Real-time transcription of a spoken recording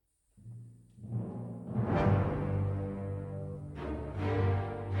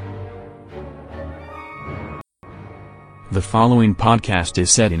The following podcast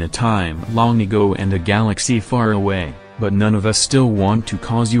is set in a time long ago and a galaxy far away, but none of us still want to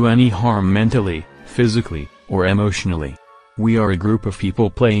cause you any harm mentally, physically, or emotionally. We are a group of people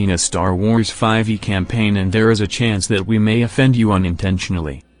playing a Star Wars 5e campaign, and there is a chance that we may offend you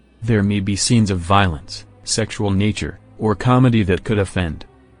unintentionally. There may be scenes of violence, sexual nature, or comedy that could offend.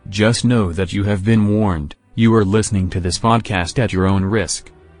 Just know that you have been warned. You are listening to this podcast at your own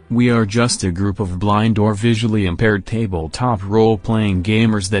risk. We are just a group of blind or visually impaired tabletop role-playing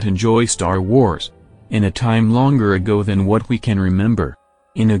gamers that enjoy Star Wars. In a time longer ago than what we can remember.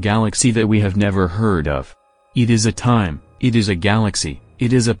 In a galaxy that we have never heard of. It is a time, it is a galaxy,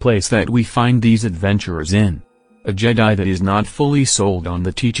 it is a place that we find these adventurers in. A Jedi that is not fully sold on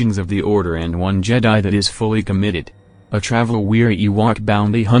the teachings of the Order, and one Jedi that is fully committed. A travel-weary Ewok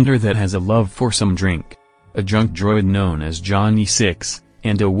bounty hunter that has a love for some drink. A junk droid known as Johnny 6.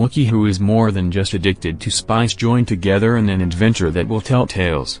 And a Wookiee who is more than just addicted to spice, join together in an adventure that will tell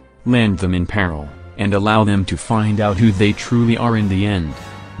tales, land them in peril, and allow them to find out who they truly are in the end.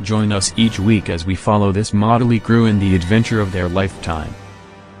 Join us each week as we follow this motley crew in the adventure of their lifetime.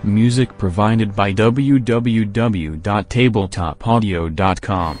 Music provided by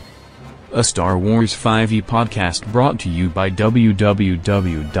www.tabletopaudio.com. A Star Wars 5e podcast brought to you by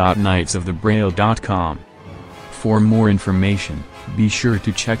www.knightsofthebraille.com. For more information, be sure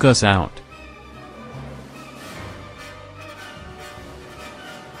to check us out.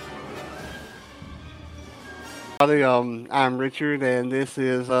 I'm Richard, and this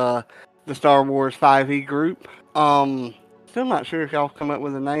is the Star Wars 5e group. Still not sure if y'all come up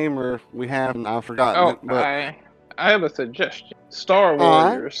with a name or if we have, and I've forgotten it. But I have a suggestion. Star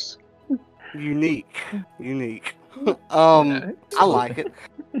Warriors. Unique. I like it.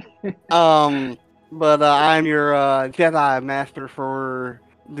 But I'm your Jedi Master for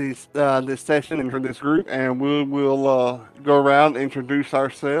this session and for this group, and we'll go around, introduce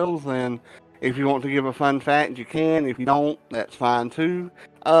ourselves, and if you want to give a fun fact, you can. If you don't, that's fine too.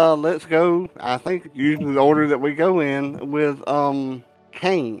 Let's go. I think usually the order that we go in with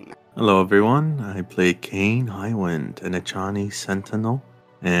Kane. Hello everyone, I play Kane Highwind, an Echani Sentinel,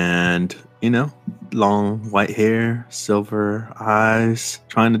 and long white hair, silver eyes,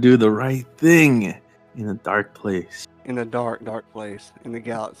 trying to do the right thing in a dark place. In a dark place in the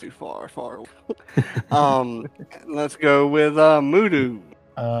galaxy far away. Let's go with Mudu.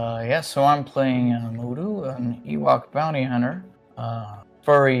 So I'm playing Mudu, an Ewok bounty hunter,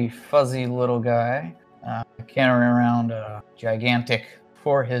 furry, fuzzy little guy, carrying around a gigantic,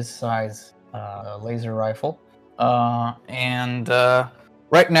 for his size, laser rifle, and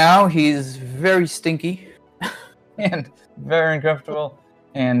right now he's very stinky, and very uncomfortable,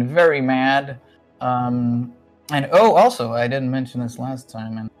 and very mad, also, I didn't mention this last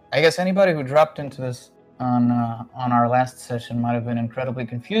time, and I guess anybody who dropped into this on our last session might have been incredibly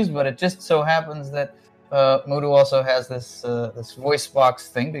confused, but it just so happens that Mudu also has this voice box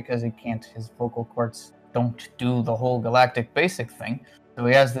thing, because his vocal cords don't do the whole galactic basic thing. So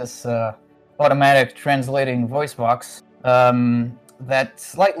he has this automatic translating voice box that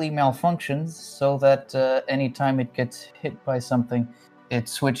slightly malfunctions, so that anytime it gets hit by something, it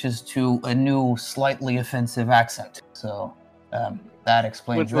switches to a new, slightly offensive accent. So that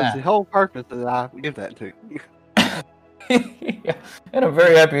explains that. Which was the whole purpose that I give that to. Yeah, and I'm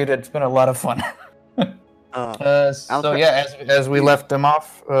very happy that it's been a lot of fun. As we left him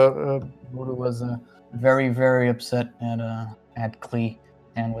off, Mudu was very, very upset at Klee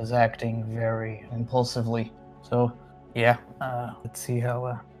and was acting very impulsively. So, let's see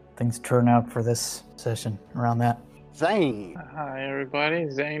how things turn out for this session around that. Zane. Hi, everybody.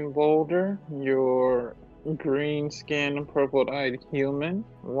 Zane Boulder, your green-skinned, purple-eyed human,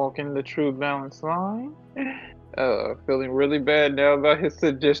 walking the true balance line. Feeling really bad now about his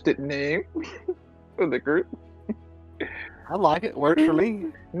suggested name for the group. I like it. Works for me.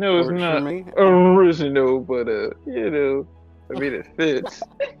 No, it's not original, but it fits.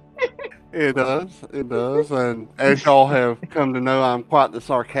 It does, and as y'all have come to know, I'm quite the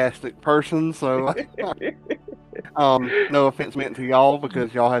sarcastic person, so no offense meant to y'all,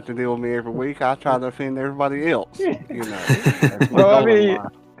 because y'all have to deal with me every week. I try to offend everybody else, Well,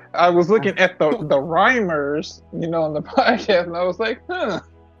 I was looking at the rhymers, on the podcast, and I was like,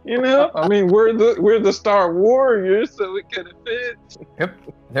 we're the Star Warriors, so it could have fit. Yep,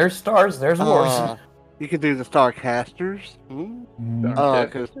 there's stars, there's wars. You can do the Starcasters.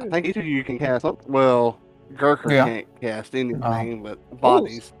 Because I think each of you can cast. Well, Gurker can't cast anything but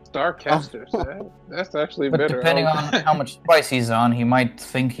bodies. Starcasters. That's actually but better. Depending on how much spice he's on, he might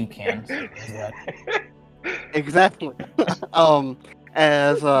think he can. Exactly.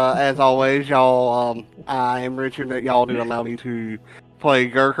 As always, y'all, I am Richard. That y'all do allow me to play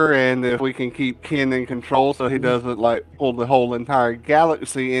Gurker, and if we can keep Ken in control, so he doesn't like pull the whole entire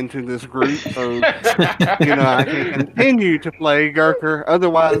galaxy into this group, so I can continue to play Gurker.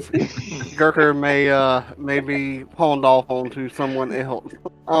 Otherwise, Gurker may be pawned off onto someone else.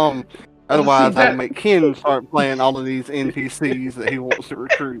 Otherwise, I'll make Ken start playing all of these NPCs that he wants to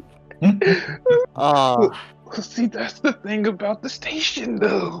recruit. See, that's the thing about the station,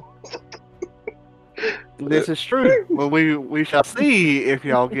 though. This is true. Well, we shall see if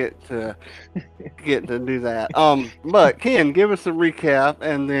y'all get to do that. But Ken, give us a recap,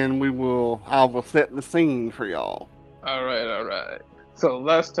 and then I will set the scene for y'all. All right. So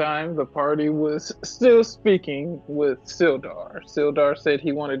last time the party was still speaking with Sildar. Sildar said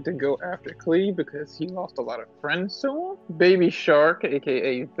he wanted to go after Klee because he lost a lot of friends to him. Baby Shark,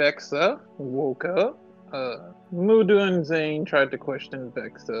 aka Vexa, woke up. Mudu and Zane tried to question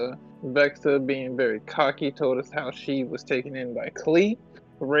Vexa. Vexa, being very cocky, told us how she was taken in by Klee,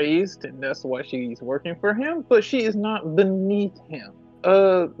 raised, and that's why she's working for him, but she is not beneath him.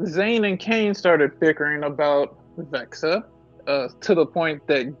 Zane and Kane started bickering about Vexa, to the point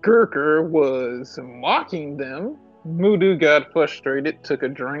that Gurker was mocking them. Mudu got frustrated, took a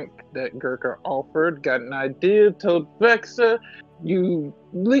drink that Gurker offered, got an idea, told Vexa, you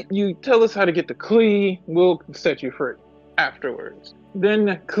tell us how to get to Klee, we'll set you free afterwards.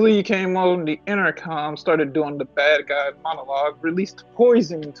 Then Klee came on the intercom, started doing the bad guy monologue, released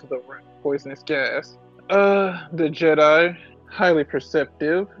poison into the room, poisonous gas. The Jedi, highly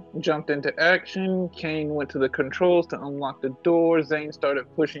perceptive, jumped into action. Kane went to the controls to unlock the door. Zane started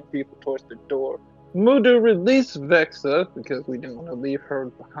pushing people towards the door. Mudu released Vexa because we didn't want to leave her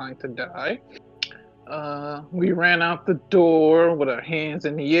behind to die. We ran out the door with our hands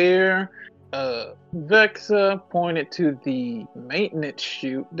in the air. Vexa pointed to the maintenance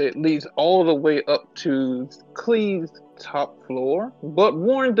chute that leads all the way up to Klee's top floor, but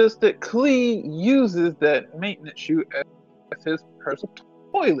warned us that Klee uses that maintenance chute as his personal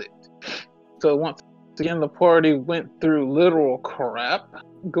toilet. So once again, the party went through literal crap,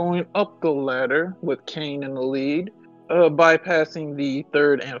 going up the ladder with Kane in the lead, bypassing the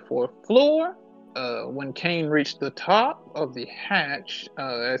 3rd and 4th floor. When Kane reached the top of the hatch,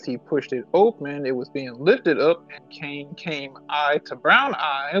 as he pushed it open, it was being lifted up, and Kane came eye to brown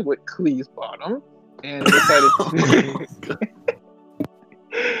eye with Klee's bottom, and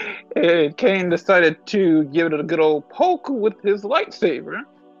Kane decided to give it a good old poke with his lightsaber,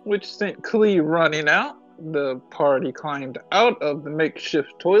 which sent Klee running out. The party climbed out of the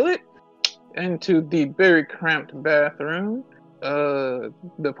makeshift toilet into the very cramped bathroom.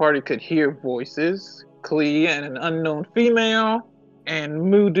 The party could hear voices, Klee and an unknown female, and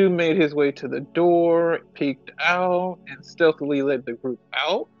Mudu made his way to the door, peeked out, and stealthily led the group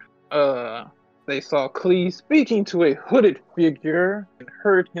out. They saw Klee speaking to a hooded figure and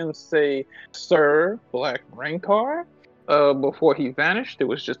heard him say, "Sir, Black Rancor." Before he vanished, it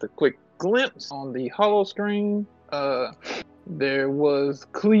was just a quick glimpse on the holo screen. There was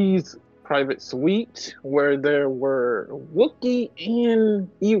Klee's private suite where there were Wookiee and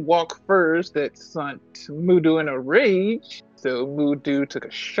Ewok furs that sent Mudu in a rage. So Mudu took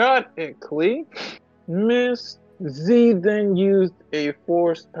a shot at Klee, missed. Z then used a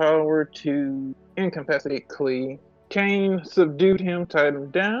force power to incapacitate Klee. Kane subdued him, tied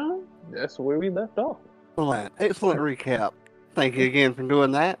him down. That's where we left off. Excellent recap. Thank you again for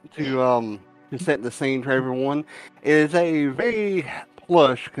doing that to set the scene for everyone. It is a very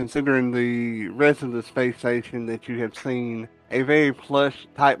plush, considering the rest of the space station that you have seen, a very plush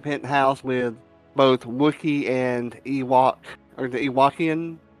type penthouse with both Wookiee and Ewok, or the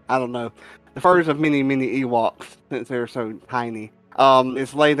Ewokian, I don't know, the furs of many Ewoks, since they're so tiny.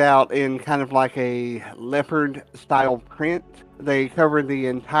 It's laid out in kind of like a leopard style print. They cover the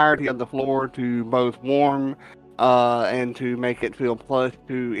entirety of the floor to both warm and to make it feel plush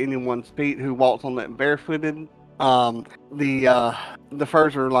to anyone's feet who walks on it barefooted. The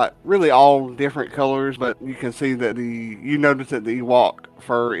furs are like really all different colors, but you can see that you notice that the Ewok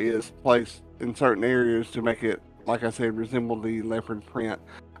fur is placed in certain areas to make it, like I said, resemble the leopard print.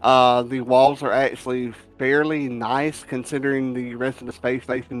 The walls are actually fairly nice considering the rest of the space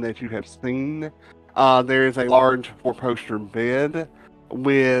station that you have seen. There is a large 4-poster bed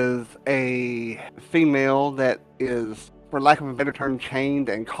with a female that is, for lack of a better term, chained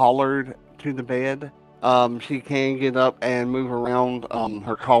and collared to the bed. She can get up and move around.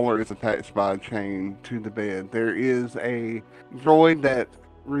 Her collar is attached by a chain to the bed. There is a droid that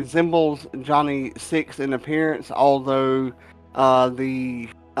resembles Johnny 6 in appearance, although the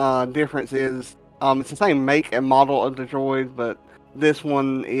difference is it's the same make and model of the droid, but this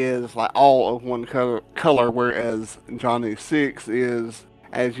one is like all of one color, whereas Johnny 6 is,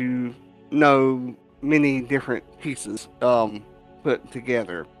 as you know, many different pieces put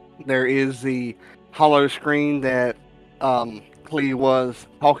together. There is the hollow screen that Klee was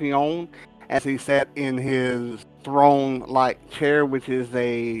talking on as he sat in his throne-like chair, which is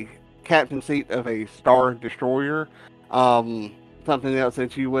a captain seat of a Star Destroyer. Something else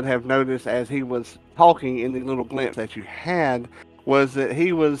that you would have noticed as he was talking in the little glimpse that you had was that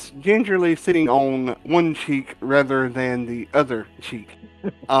he was gingerly sitting on one cheek rather than the other cheek.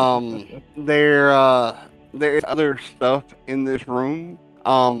 There is other stuff in this room,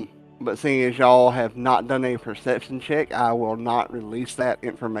 but seeing as y'all have not done a perception check, I will not release that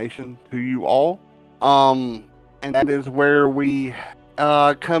information to you all. And that is where we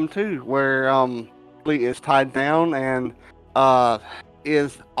come to, where Lee is tied down and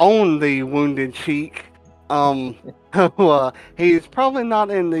is on the wounded cheek. He's probably not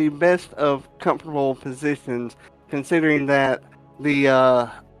in the best of comfortable positions, considering that the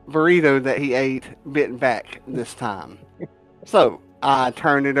burrito that he ate bit back this time. So I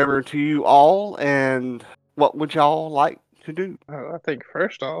turn it over to you all, and what would y'all like to do? I think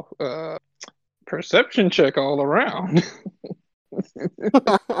first off, perception check all around.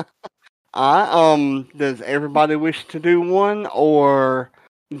 Does everybody wish to do one, or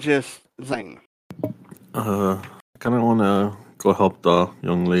just Zane? I kind of want to go help the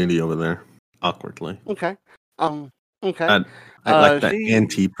young lady over there awkwardly. Okay. Okay. I like that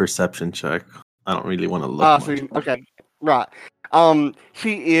anti-perception check. I don't really want to look much. Okay. Right.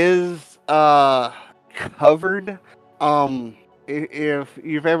 She is covered. If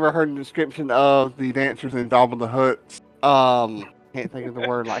you've ever heard the description of the dancers in Jabba the Hutt's, can't think of the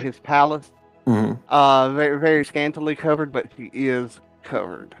word, like his palace. Mm-hmm. Very, very scantily covered, but she is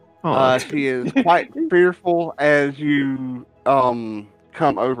covered. Oh, she is quite fearful as you come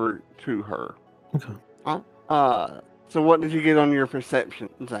over to her. Okay. So what did you get on your perception,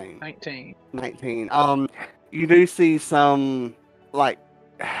 Zane? 19. 19. You do see some like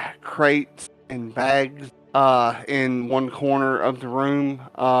crates and bags in one corner of the room.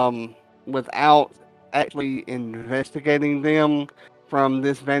 Without actually investigating them from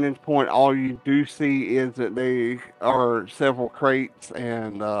this vantage point, all you do see is that they are several crates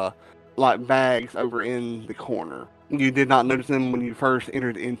and like bags over in the corner. You did not notice them when you first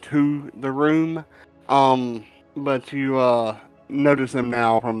entered into the room, but you notice them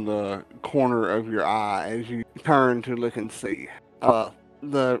now from the corner of your eye as you turn to look and see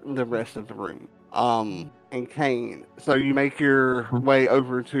the rest of the room. And Kane, so you make your way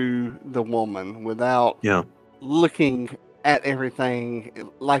over to the woman without looking at everything,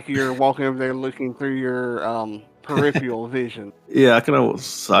 like you're walking over there looking through your peripheral vision. Yeah, I kind of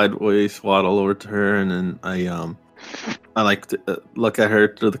sideways waddle over to her, and then I like to look at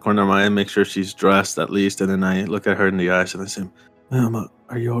her through the corner of my eye and make sure she's dressed at least, and then I look at her in the eyes and I say, "Ma'am,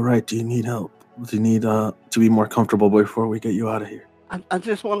 are you all right? Do you need help? Do you need to be more comfortable before we get you out of here?" I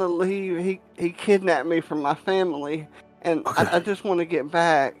just want to leave. He kidnapped me from my family, and Okay. I just want to get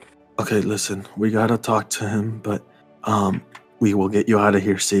back. Okay, listen, we gotta talk to him, but we will get you out of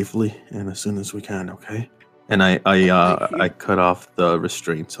here safely and as soon as we can. Okay? And I cut off the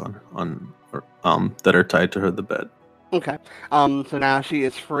restraints on that are tied to her the bed. Okay. So now she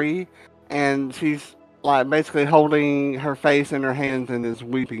is free, and she's like basically holding her face in her hands and is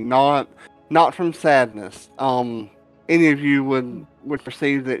weeping, not from sadness. Any of you would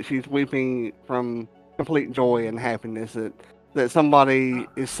perceive that she's weeping from complete joy and happiness that somebody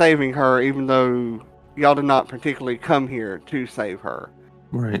is saving her, even though y'all did not particularly come here to save her.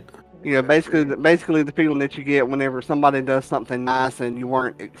 Right. You know, basically the feeling that you get whenever somebody does something nice and you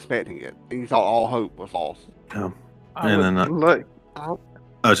weren't expecting it. You thought all hope was lost. Yeah. I And then would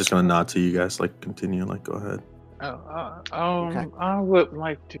I was just gonna nod to you guys, like continue, like go ahead. Okay. I would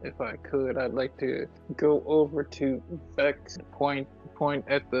like to, if I could, I'd like to go over to Vex, point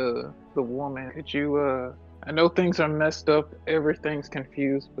at the woman. Could you, I know things are messed up, everything's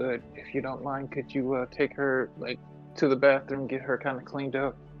confused, but if you don't mind, could you take her like to the bathroom, get her kind of cleaned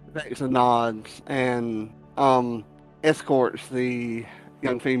up? Vexa nods and escorts the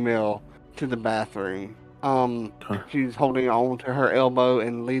young female to the bathroom. She's holding on to her elbow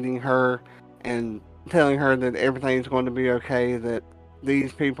and leading her and telling her that everything's going to be okay, that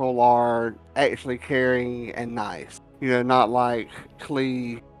these people are actually caring and nice. You know, not like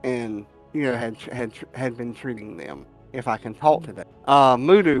Klee and, you know, had been treating them. If I can talk to that.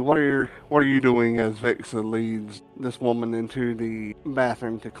 Mudu, what are you doing as Vexa leads this woman into the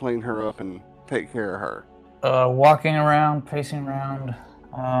bathroom to clean her up and take care of her? Walking around, pacing around,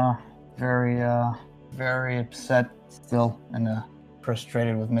 very upset still, in a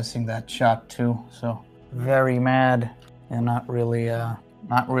frustrated with missing that shot too. So very mad and not really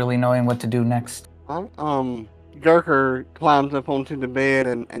knowing what to do next. Gurker climbs up onto the bed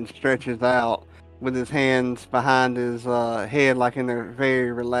and stretches out with his hands behind his head, like in a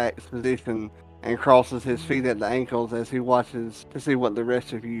very relaxed position, and crosses his feet at the ankles as he watches to see what the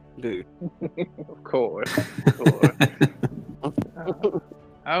rest of you do. Of course.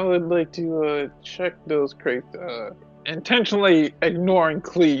 I would like to check those crates, intentionally ignoring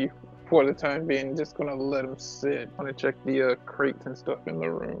Cleve for the time being, just gonna let him sit. I want to check the crates and stuff in the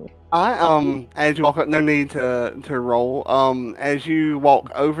room. As you walk up, no need to roll. As you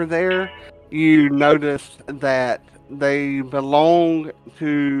walk over there, you notice that they belong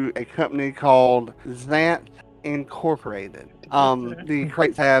to a company called Zant Incorporated. The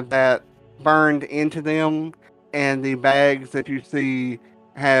crates have that burned into them, and the bags that you see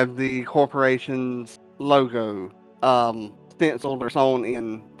have the corporation's logo stenciled or sewn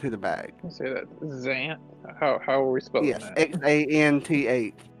into the bag. You say that Zant? How are we spelling Yes, that?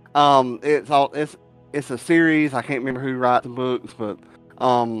 Xanth. It's a series. I can't remember who writes the books, but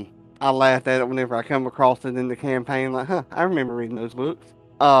I laughed at it whenever I come across it in the campaign. Like, I remember reading those books.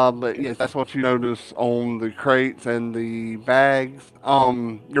 But yes, that's what you notice on the crates and the bags.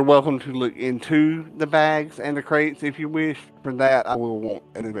 You're welcome to look into the bags and the crates if you wish. For that, I will want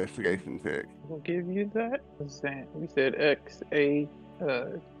an investigation check. We'll give you that. Zant. You said X-A...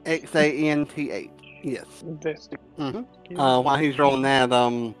 Xanth. Yes. investigate. While he's rolling that,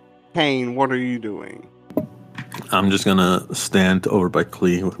 Kane, what are you doing? I'm just gonna stand over by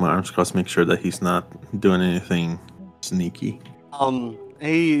Klee with my arms crossed, make sure that he's not doing anything sneaky.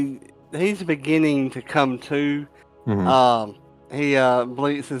 He's beginning to come to. Mhm. He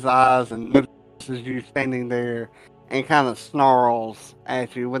blinks his eyes and notices you standing there and kind of snarls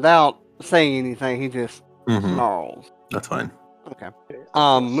at you without saying anything. He just Mhm. snarls. That's fine. Okay.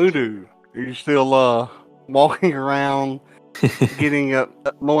 Mudu, are you still walking around, getting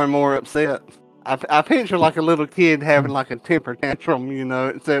more and more upset? I picture like a little kid having like a temper tantrum,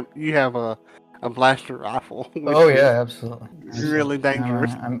 except you have a blaster rifle. which Oh is yeah, absolutely. really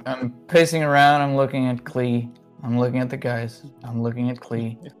dangerous. I'm pacing around. I'm looking at Klee. I'm looking at the guys. I'm looking at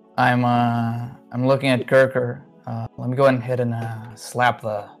Klee. I'm looking at Gurker. Let me go ahead and slap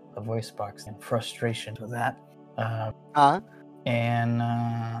the voice box in frustration with that. And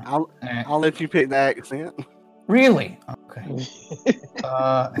I'll let you pick the accent. really? Okay.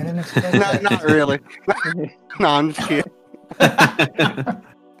 I didn't expect No, that. not really. No, I'm just kidding.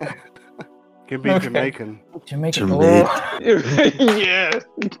 Could be Okay. Jamaican. Jamaican. Jamaican. Oh, Yes.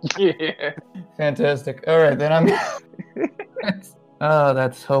 Yeah. fantastic. All right, then I'm. Oh,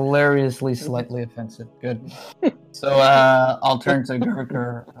 that's hilariously slightly offensive. Good. So I'll turn to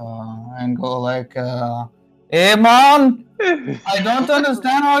Gurker and go like, "Hey, man, I don't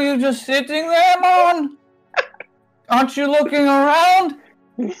understand how you're just sitting there, man. Aren't you looking around?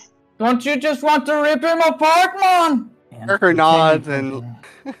 Don't you just want to rip him apart, man?" And Gurker nods and continue.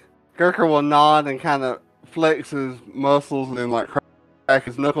 Gurker will nod and kind of flex his muscles and then like crack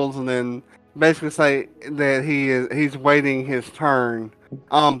his knuckles and then basically say that he's waiting his turn.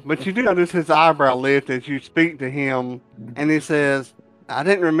 But you do notice his eyebrow lift as you speak to him, and he says, "I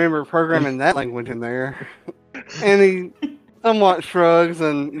didn't remember programming that language in there." And he somewhat shrugs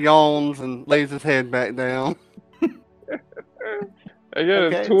and yawns and lays his head back down. I got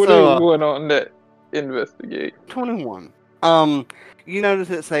Okay, a 21 on that investigate. 21. You notice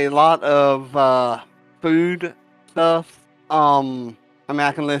it's a lot of food stuff. I mean,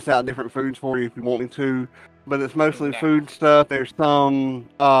 I can list out different foods for you if you want me to, but it's mostly food stuff. There's some,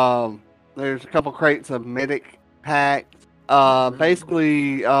 there's a couple crates of medic packs.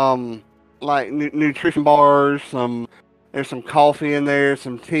 Basically, like nutrition bars. There's some coffee in there,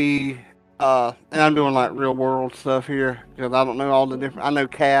 some tea. And I'm doing like real world stuff here because I don't know all the different. I know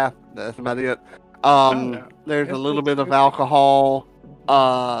calf. That's about it. no. There's a That's little good bit of stuff. alcohol.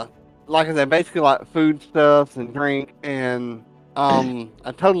 Like I said, basically like food stuff and drink, and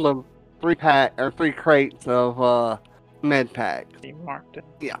a total of 3 crates of med packs. He marked it.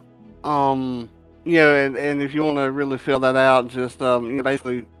 And if you want to really fill that out, just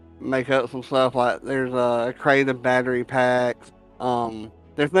basically make up some stuff. Like there's a crate of battery packs.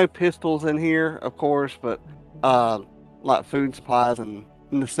 There's no pistols in here, of course, but like food supplies and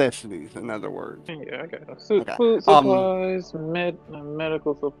necessities, in other words. Yeah, I got it. Okay. Food supplies,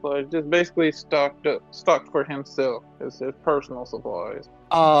 medical supplies, just basically stocked for himself as his personal supplies.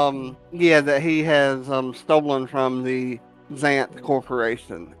 That he has stolen from the Zant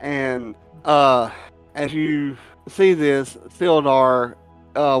Corporation, and as you see this, Sildar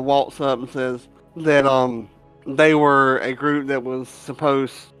walks up and says that they were a group that was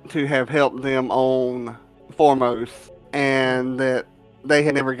supposed to have helped them on Foremost, and that they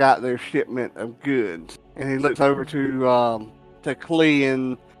had never got their shipment of goods. And he looks over to Klee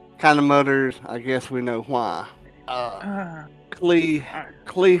and kind of mutters, "I guess we know why."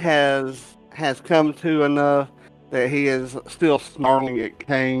 Klee has come to enough that he is still snarling at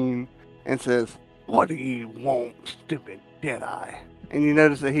Kane and says, "What do you want, stupid Jedi?" And you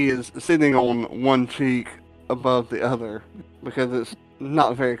notice that he is sitting on one cheek above the other because it's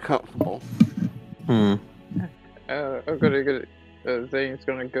not very comfortable. I'm gonna Zane's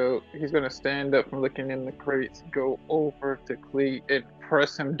gonna go. He's gonna stand up from looking in the crates, go over to Klee and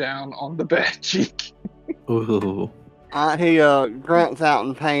press him down on the bad cheek. Ooh. He grunts out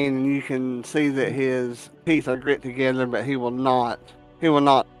in pain, and you can see that his teeth are grit together, but he will not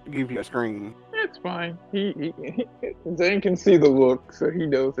give you a scream. It's fine. He Zane can see the look, so he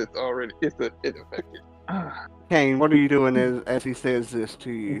knows it's affected. Kane, what are you doing as he says this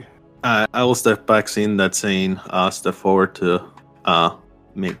to you? I will step back, seeing that scene. Step forward to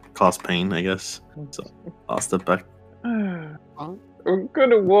cause pain, I guess. So I'll step back. I'm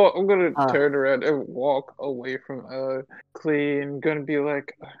gonna turn around and walk away from Klee, and gonna be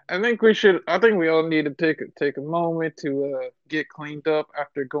like, I think we all need to take a moment to get cleaned up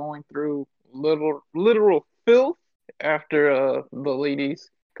after going through literal filth after the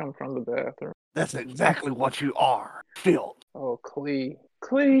ladies come from the bathroom. That's exactly what you are, filth. Oh, Klee,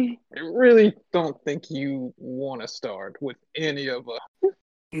 I really don't think you want to start with any of us.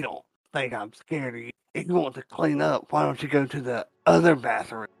 You don't think I'm scared of you. If you want to clean up, why don't you go to the other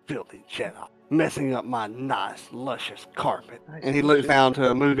bathroom, filthy Jedi, messing up my nice, luscious carpet? And he looks down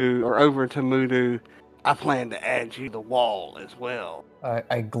to Mudu, or over to Mudu. I plan to add you the wall as well.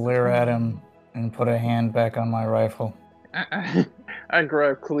 I glare at him and put a hand back on my rifle. I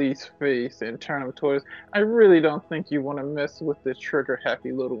grab Klee's face and turn him towards. I really don't think you want to mess with the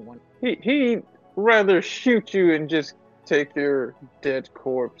trigger-happy little one. He'd rather shoot you and just take your dead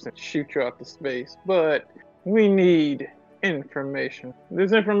corpse and shoot you out to space. But we need information.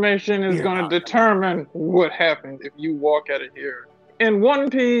 This information is going to determine what happens if you walk out of here in one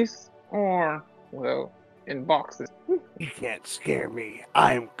piece or, well, in boxes. You can't scare me.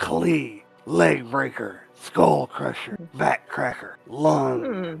 I'm Klee, leg breaker, skull crusher, back cracker,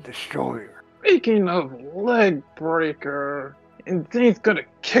 lung destroyer. Speaking of leg breaker, and Zane's gonna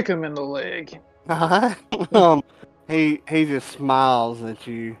kick him in the leg. He just smiles at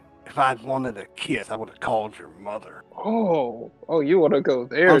you. If I'd wanted a kiss, I would have called your mother. Oh, you want to go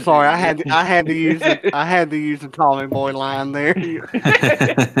there? I'm sorry, I had to use the Tommy Boy line there. Yeah.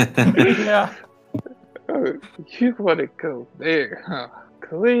 Oh, you want to go there, huh?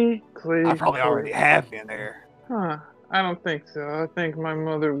 Klee. I probably already have been there. Huh? I don't think so. I think my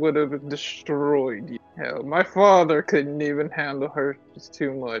mother would have destroyed you. Hell, my father couldn't even handle her. It's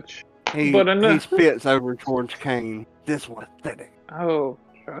too much. He spits over towards Kane. This one's pathetic. Oh,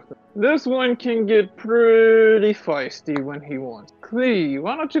 this one can get pretty feisty when he wants. Klee,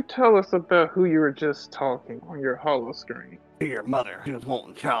 why don't you tell us about who you were just talking on your holo screen? Your mother. She was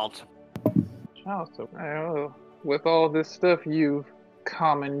wanting child support. Well, with all this stuff you've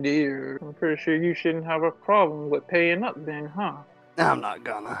commandeered, I'm pretty sure you shouldn't have a problem with paying up then, huh? I'm not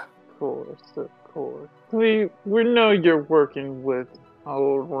gonna. Of course. We know you're working with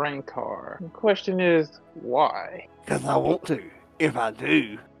old Rancor. The question is, why? Because I want to. If I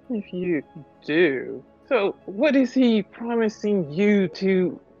do. If you do. So, what is he promising you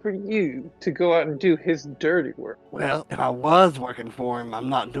for you to go out and do his dirty work? Well, if I was working for him, I'm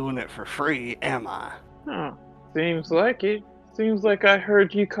not doing it for free, am I? Huh. Seems like it. Seems like I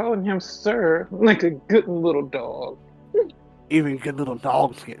heard you calling him sir, like a good little dog. Even good little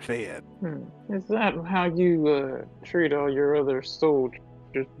dogs get fed. Is that how you treat all your other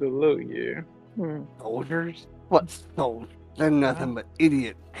soldiers below you? Soldiers? What soldiers? They're nothing but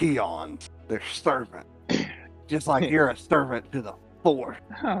idiot peons. They're servants. Just like you're a servant to the Force.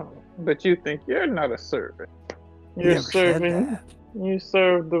 Oh, but you think you're not a servant. You never said that. You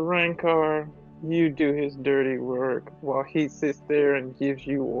serve the Rancor. You do his dirty work while he sits there and gives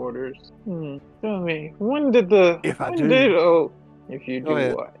you orders. Tell me, when did the... If I when do... Did, oh, if you do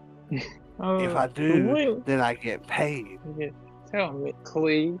ahead. what? If I do, then I get paid. Tell me,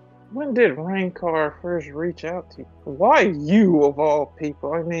 Klee, when did Rancor first reach out to you? Why you, of all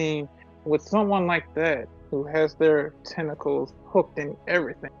people? I mean, with someone like that, who has their tentacles hooked in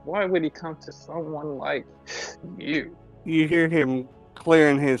everything, why would he come to someone like you? You hear him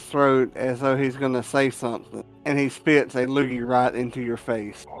clearing his throat as though he's going to say something, and he spits a loogie right into your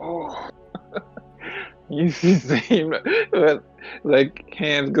face. Oh, You see him, like,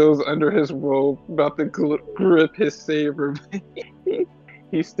 hands goes under his robe, about to grip his saber.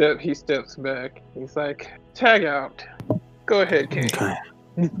 he steps back. He's like, tag out. Go ahead, King. Okay.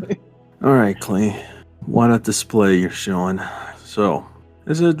 All right, Clay. What a display you're showing. So,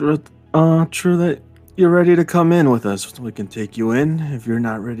 is it true that you're ready to come in with us? We can take you in if you're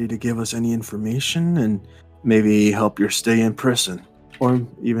not ready to give us any information and maybe help your stay in prison or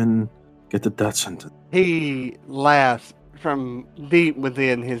even get the death sentence. He laughs from deep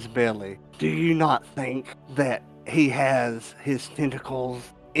within his belly. Do you not think that he has his tentacles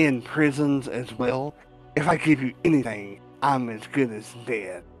in prisons as well? If I give you anything, I'm as good as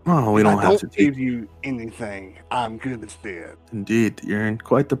dead. Oh, we If don't I have to don't take. give you anything, I'm good as dead. Indeed, you're in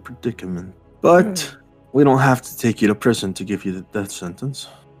quite the predicament. But we don't have to take you to prison to give you the death sentence.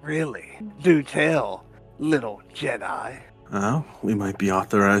 Really? Do tell, little Jedi. We might be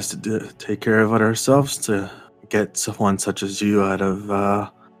authorized to take care of it ourselves to get someone such as you out of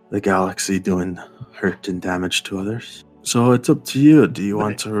the galaxy doing hurt and damage to others. So it's up to you. Do you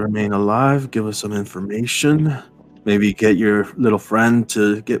want to remain alive? Give us some information. Maybe get your little friend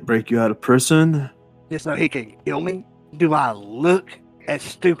to break you out of prison. Just so he can kill me? Do I look as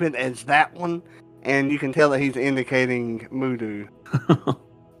stupid as that one? And you can tell that he's indicating Mudu.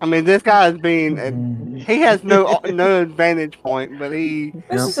 I mean, this guy is being... he has no advantage point, but he...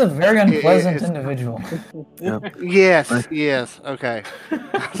 This is a very unpleasant individual. Yep. Yes, okay.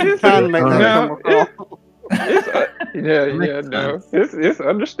 I'm trying to make that come across. It's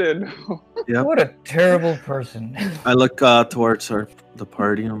understandable. Yep. What a terrible person. I look towards the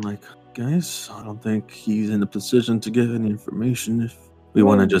party. I'm like, guys, I don't think he's in a position to give any information. If we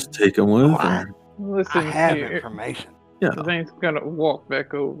want to just take him with, I Listen have here. information. yeah. Zane's gonna walk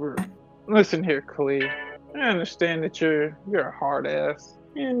back over. Listen here, Clay. I understand that you're a hard ass,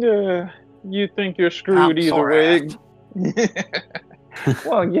 and you think you're screwed I'm either sore way. ass.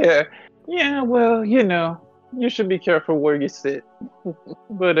 Well, yeah. Well, you should be careful where you sit.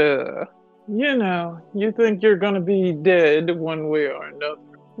 But you think you're gonna be dead one way or another.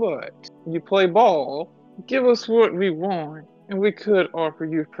 But you play ball. Give us what we want, and we could offer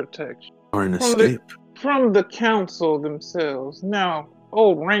you protection. Or an escape. From the council themselves. Now,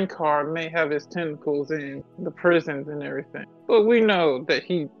 old Rancor may have his tentacles in the prisons and everything, but we know that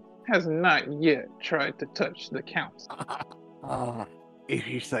he has not yet tried to touch the council. If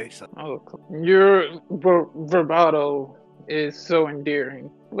you say so. Oh, your bravado is so endearing,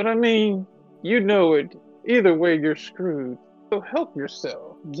 but I mean, you know it. Either way, you're screwed. So help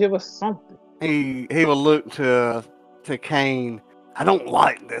yourself. Give us something. He will look to Kane. I don't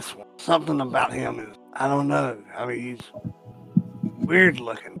like this one. Something about him is, I don't know. I mean, he's weird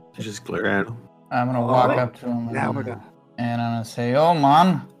looking. You just glare at him. I'm gonna walk up to him Now we're done. and I'm gonna say, "Oh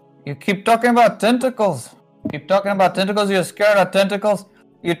man, you keep talking about tentacles. Keep talking about tentacles. You're scared of tentacles.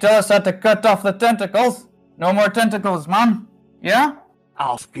 You tell us how to cut off the tentacles. No more tentacles, man. Yeah?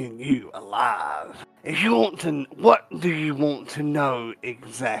 I'll skin you alive. If you want to, what do you want to know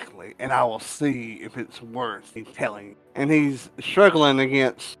exactly? And I will see if it's worth me telling. And he's struggling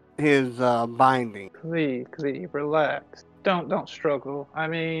against his binding. Please, relax. Don't struggle. I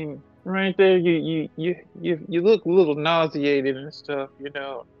mean, right there, you look a little nauseated and stuff.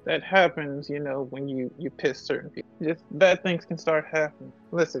 That happens. When you piss certain people. Just bad things can start happening.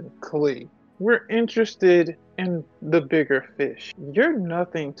 Listen, Klee, we're interested in the bigger fish. You're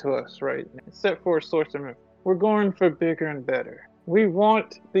nothing to us right now, except for a source of. We're going for bigger and better. We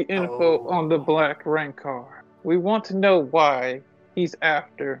want the info on the Black Rancor. We want to know why he's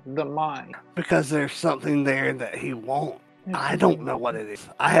after the mine. Because there's something there that he wants. I don't know what it is.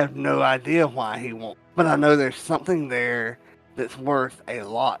 I have no idea why he won't. But I know there's something there that's worth a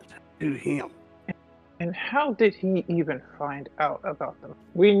lot to him. And how did he even find out about them?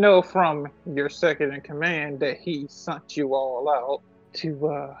 We know from your second in command that he sent you all out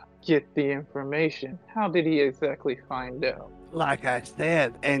to get the information. How did he exactly find out? Like I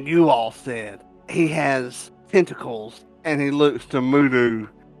said, and you all said, he has tentacles, and he looks to Mudu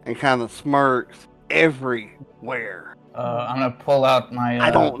and kind of smirks everywhere. I'm gonna pull out my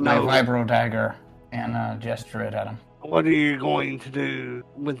I don't my know. vibro dagger and gesture it at him. What are you going to do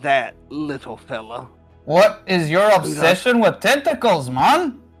with that, little fella? What is your obsession with tentacles,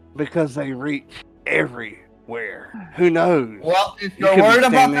 man? Because they reach everywhere. Who knows? Well, if You you're could be worried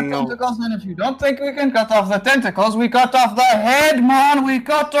about the standing on- tentacles, and if you don't think we can cut off the tentacles, we cut off the head, man. We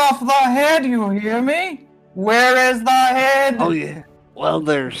cut off the head. You hear me? Where is the head? Oh yeah. Well,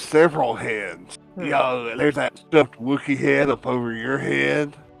 there's several heads. There's that stuffed Wookiee head up over your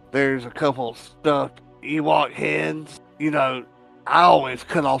head. There's a couple stuffed Ewok heads. I always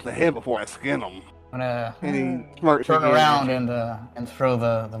cut off the head before I skin them. I'm gonna And he smirks turn again around at you. and throw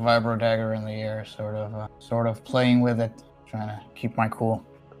the vibro dagger in the air, sort of playing with it, trying to keep my cool.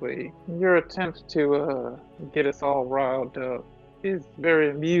 Your attempt to get us all riled up is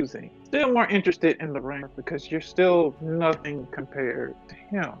very amusing. Still more interested in the ring because you're still nothing compared to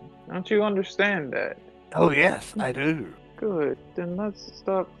him. Don't you understand that? Oh yes, I do. Good. Then let's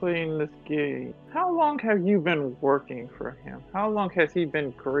stop playing this game. How long have you been working for him? How long has he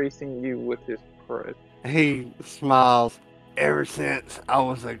been gracing you with his presence? He smiles. Ever since I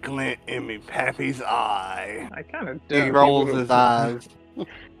was a glint in me pappy's eye. I kind of He doubt rolls would. his eyes.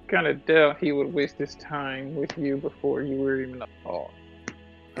 Kind of doubt he would waste his time with you before you were even a thought.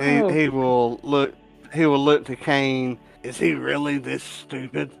 And he will look. He will look to Kane. Is he really this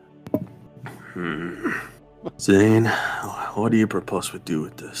stupid? Zane, what do you propose we do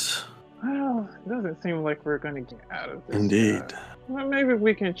with this? Well, it doesn't seem like we're gonna get out of this. Indeed. Well, maybe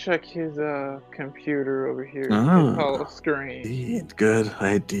we can check his computer over here, his Ah, whole screen. Indeed, good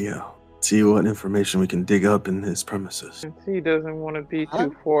idea. See what information we can dig up in his premises. Since he doesn't want to be Huh?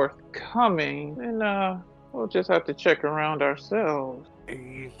 too forthcoming, then we'll just have to check around ourselves.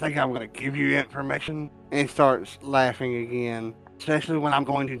 You think I'm gonna give you information? And he starts laughing again. Especially when I'm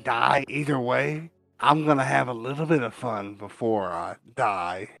going to die either way. I'm gonna have a little bit of fun before I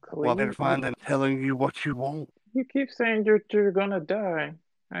die. Well, better fun than telling you what you want. You keep saying you're gonna die.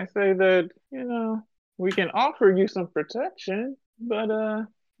 I say that, we can offer you some protection, but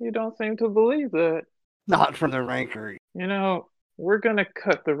you don't seem to believe that. Not from the Rancor. We're gonna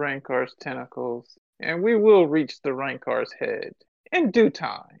cut the Rankar's tentacles, and we will reach the Rankar's head in due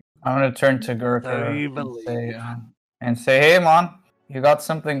time. I'm gonna turn to So Gurkha you and believe. say, hey, man, you got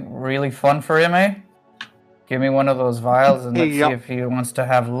something really fun for him, eh? Give me one of those vials and let's see Yup. if he wants to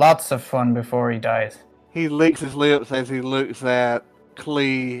have lots of fun before he dies. He licks his lips as he looks at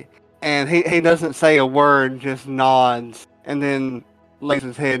Klee, and he doesn't say a word, just nods, and then lays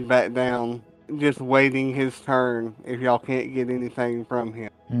his head back down, just waiting his turn if y'all can't get anything from him.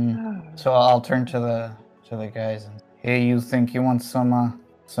 So I'll turn to the guys and hey, you think you want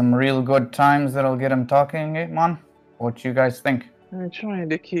some real good times that'll get him talking, eh, man? What you guys think? I'm trying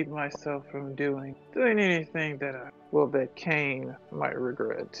to keep myself from doing anything that Kane might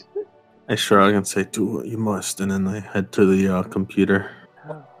regret. I shrug and say, do what you must, and then I head to the computer.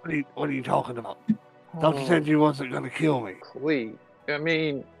 What are you talking about? Thought you said you wasn't gonna kill me. Please. I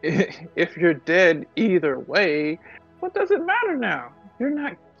mean, if you're dead either way, what does it matter now? You're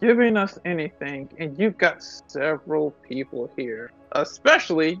not giving us anything, and you've got several people here.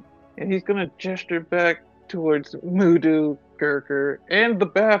 Especially, and he's gonna gesture back towards Mudu, Gurker, and the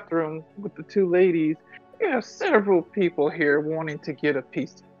bathroom with the two ladies. You have several people here wanting to get a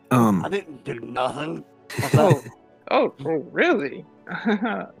piece. I didn't do nothing. Oh, really?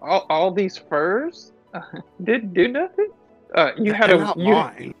 all these furs didn't do nothing? You had They're not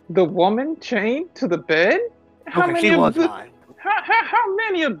mine. the woman chained to the bed? Okay, she was mine. How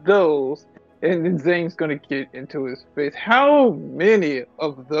many of those? And then Zane's gonna get into his face. How many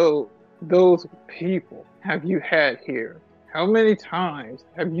of those people have you had here? How many times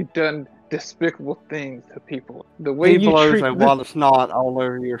have you done despicable things to people? The way He you blows treat a wad of snot all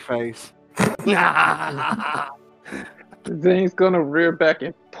over your face. Zane's gonna rear back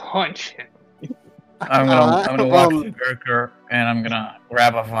and punch him. I'm gonna walk Um, to Gurker and I'm gonna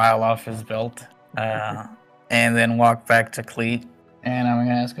grab a vial off his belt, and then walk back to Cleet, and I'm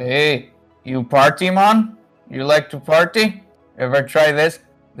gonna ask, hey, you party man? You like to party? Ever try this?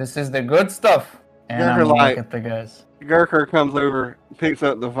 This is the good stuff. And I'm Gurker gonna like- look at the guys. Gurker comes over, picks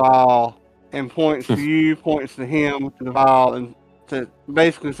up the vial, and points to you, points to him, to the vial, and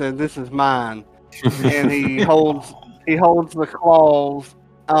basically says, "This is mine." And he holds the claws,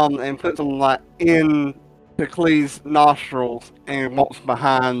 and puts them like in Clee's nostrils, and walks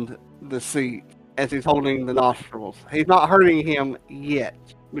behind the seat as he's holding the nostrils. He's not hurting him yet,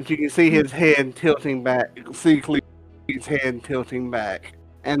 but you can see his head tilting back. You can see Clee's head tilting back.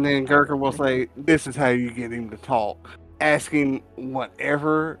 And then Gurker will say, "This is how you get him to talk. Ask him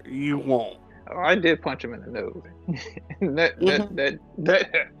whatever you want." Oh, I did punch him in the nose. that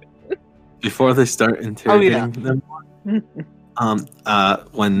Before they start interrogating them,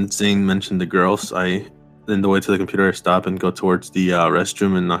 when Zane mentioned the girls, I then the way to the computer, I stop and go towards the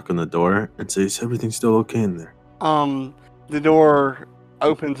restroom and knock on the door and say, "Is everything still okay in there?" The door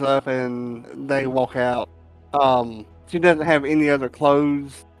opens up and they walk out. She doesn't have any other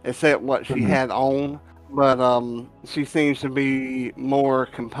clothes except what she had on, but she seems to be more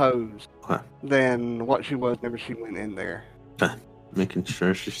composed Okay. than what she was whenever she went in there. Making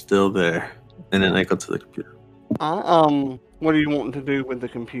sure she's still there. And then I go to the computer. What do you want to do with the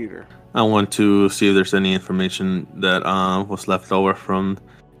computer? I want to see if there's any information that was left over from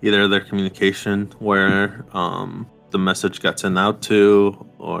either their communication where the message got sent out to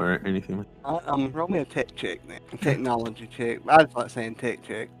or anything. Roll me a tech check, man. A technology check. I just like saying tech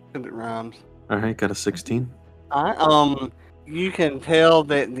check because it rhymes. All right, got a 16. You can tell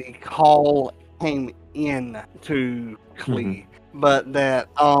that the call came in to Klee, but that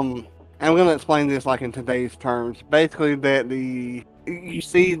I'm gonna explain this like in today's terms. Basically, that you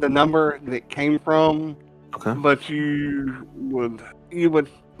see the number that it came from, Okay. but you would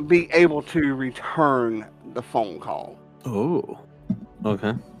be able to return the phone call. Oh.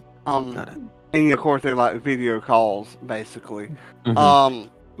 Okay. Got it. And of course they're like video calls, basically. Mhm.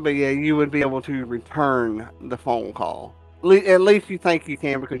 But yeah, you would be able to return the phone call. At least you think you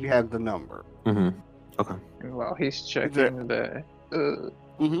can because you have the number. Mhm. Okay. And while he's checking that,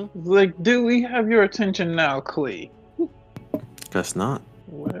 Mm-hmm. do we have your attention now, Klee? Guess not.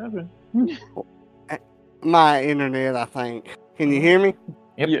 Whatever. My internet, I think. Can you hear me?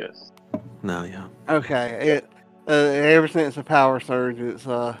 Yep. Yes. No, yeah. Okay. It ever since the power surge, it's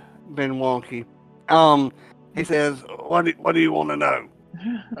been wonky. He says, "What do you want to know?"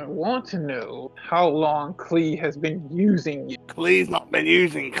 I want to know how long Klee has been using you. Klee's not been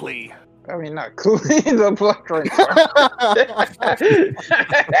using Klee. I mean, not Klee, the Black Rancor.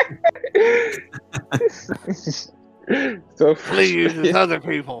 So Klee uses other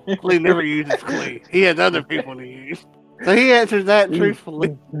people. Klee never uses Klee. He has other people to use. So he answers that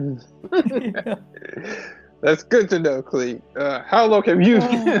truthfully. That's good to know, Klee. How long have you?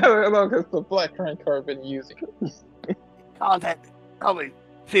 How long has the Black Rancor been using? Contacted probably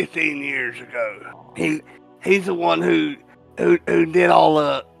 15 years ago. He's the one who did all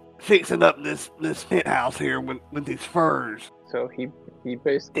the fixing up this penthouse here with these furs. So he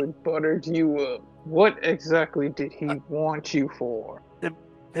basically buttered you up. What exactly did he want you for?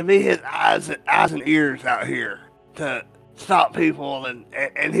 To be his eyes and ears out here to stop people,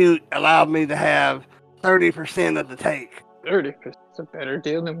 and he allowed me to have 30% of the take. 30%. It's a better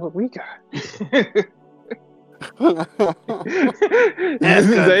deal than what we got. That's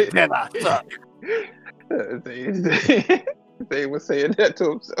good. Then I suck. They was saying that to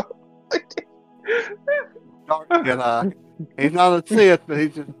himself. Dark Jedi. He's not a Sith, but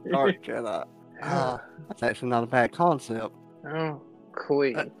he's just a Dark Jedi. That's actually not a bad concept. Oh,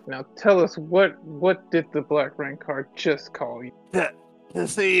 Klee. Now tell us what did the Black Rancor just call you? To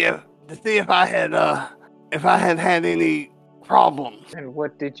see if I had had any problems. And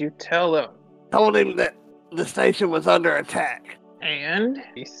what did you tell him? Told him that the station was under attack. And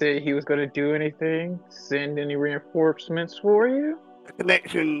he said he was going to do anything, send any reinforcements for you? The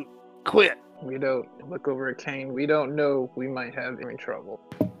connection quit. We don't look over at Kane. We don't know. We might have any trouble.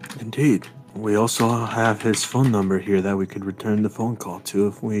 Indeed. We also have his phone number here that we could return the phone call to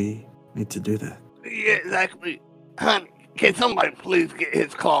if we need to do that. Yeah, exactly. Honey, can somebody please get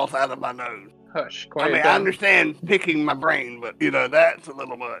his claws out of my nose? Hush, I quiet mean, I down. understand picking my brain, but, that's a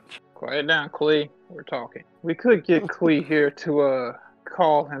little much. Quiet down, Klee. We're talking. We could get Klee here to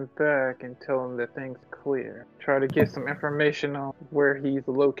call him back and tell him that things are clear. Try to get some information on where he's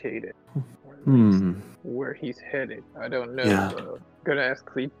located. Or at least where he's headed. I don't know. Yeah. Gonna ask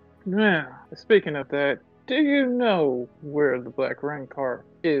Klee. Now, speaking of that, do you know where the Black Rancor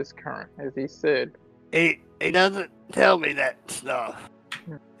is current? As he said, He doesn't tell me that stuff.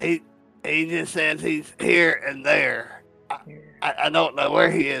 He just says he's here and there. I don't know where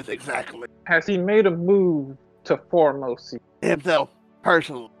he is exactly. has he made a move to Formosi? Himself,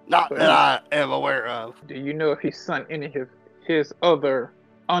 personally. Not that I am aware of. Do you know if he sent any of his other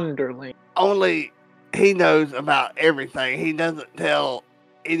underlings? Only he knows about everything. He doesn't tell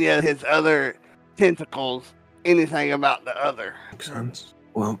any of his other tentacles anything about the other. Makes sense.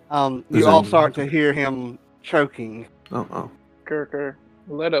 Well, You all start to hear him choking. oh. Gurker,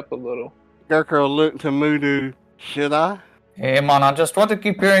 let up a little. Gurker will look to Mudu. Should I? Hey, man, I just want to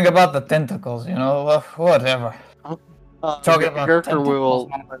keep hearing about the tentacles, whatever. Talking about Gurker tentacles, will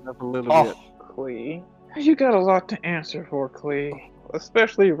man. let up a little bit. Klee, you got a lot to answer for, Klee.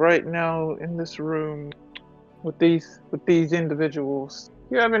 Especially right now in this room with these individuals.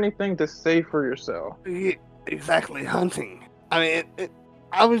 Do you have anything to say for yourself? Yeah, exactly, hunting. I mean,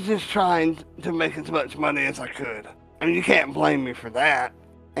 I was just trying to make as much money as I could. I mean, you can't blame me for that.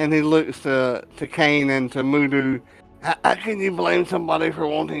 And he looks to Kane and to Mudu. How can you blame somebody for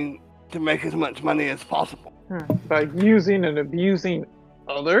wanting to make as much money as possible? By using and abusing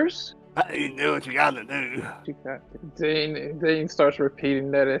others? You do what you gotta do. Zane starts repeating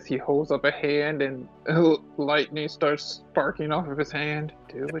that as he holds up a hand and lightning starts sparking off of his hand.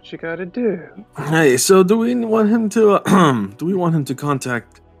 Do what you gotta do. Hey, so do we want him to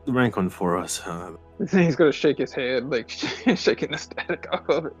contact the Rancon for us? Zane's gonna shake his head, like shaking the static off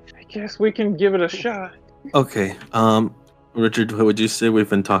of it. I guess we can give it a shot. Okay. Richard, would you say we've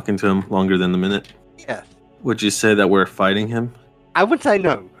been talking to him longer than a minute? Yes. Would you say that we're fighting him? I would say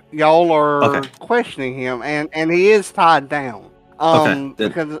no. Y'all are Okay. questioning him, and he is tied down. Okay, then-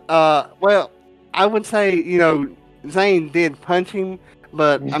 Because well, I would say Zane did punch him,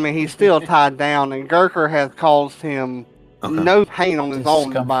 but I mean he's still tied down, and Gurker has caused him Okay. no pain on his own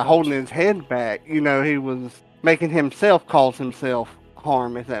by Discomfort. holding his head back. He was making himself cause himself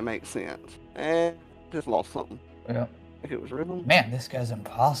harm, if that makes sense. And just lost something. Yeah. If it was rhythm. Man, this guy's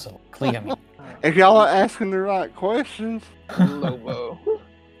impossible. Clear If y'all are asking the right questions, Lobo.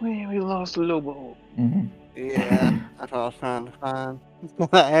 We lost Lobo. mm-hmm. yeah, that's what I was trying to find.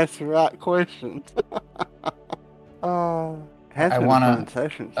 Ask the right questions. Has I been a wanna- fun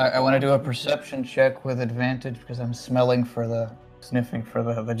session. I want to do a perception check with advantage because I'm sniffing for the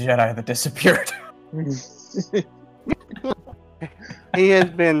Jedi that disappeared. He has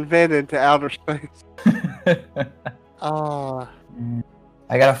been vetted to outer space. I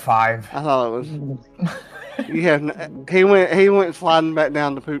I got a 5. thought it was. You have. He went sliding back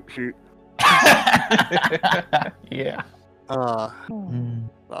down the poop chute. Yeah.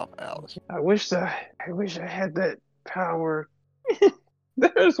 Stop, Alice. I wish I had that power.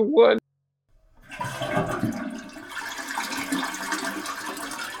 There's one.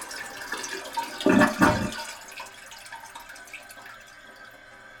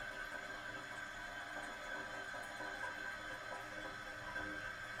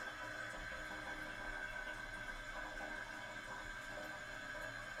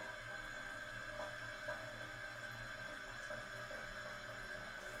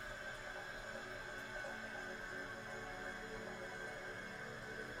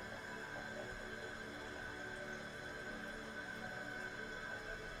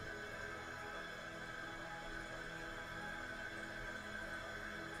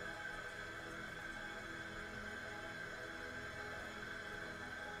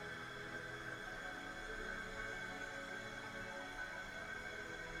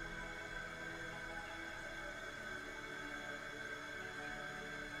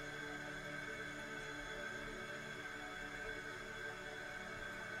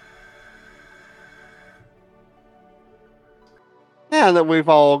 Now that we've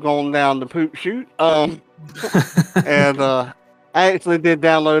all gone down the poop chute, and I actually did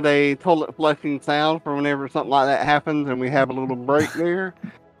download a toilet flushing sound for whenever something like that happens, and we have a little break there,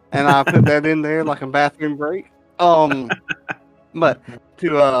 and I put that in there like a bathroom break. But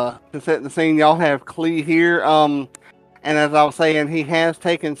to set the scene, y'all have Klee here. And as I was saying, he has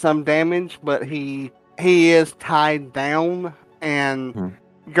taken some damage, but he is tied down, and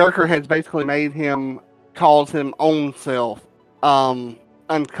Gurker has basically made him cause his own self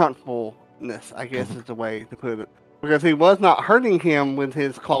uncomfortableness, I guess is the way to put it. Because he was not hurting him with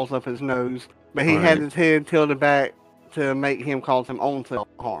his claws up his nose, but he had Right. his head tilted back to make him cause his own self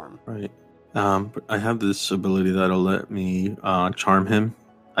harm. Right. But I have this ability that'll let me charm him.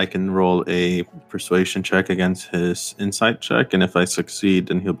 I can roll a persuasion check against his insight check, and if I succeed,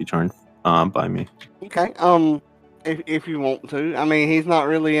 then he'll be charmed by me. Okay. If you want to, I mean, he's not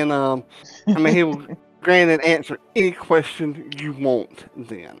really in a. I mean, he will granted answer any question you want.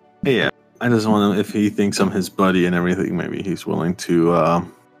 Then. Yeah. I just want to, if he thinks I'm his buddy and everything, maybe he's willing to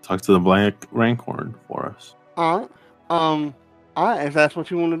talk to the Black Rancorn for us. All right. All right. If that's what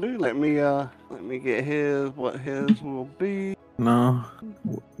you want to do, let me get what his will be. No,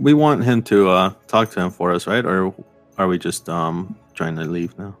 we want him to talk to him for us, right? Or are we just trying to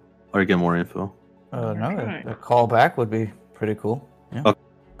leave now or get more info? No, Okay. a call back would be pretty cool. Yeah.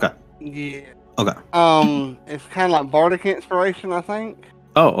 Yeah. Okay. It's kind of like bardic inspiration, I think.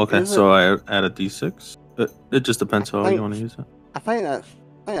 Oh, okay. Is So I add a d6. It just depends how you want to use it. I think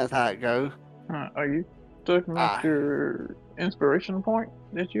that's how it goes. Are you talking about your inspiration point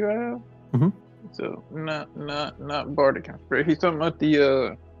that you have? Mhm. So not bardic inspiration. He's talking about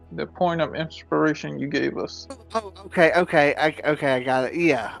the point of inspiration you gave us. Oh, okay, I got it.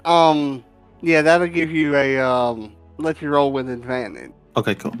 Yeah. Yeah, that'll give you a let you roll with advantage.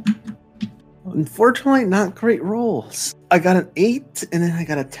 Okay, cool. Unfortunately, not great rolls. I got an 8 and then I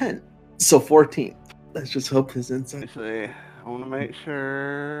got a 10. So 14. Let's just hope his insight. Let's see. I want to make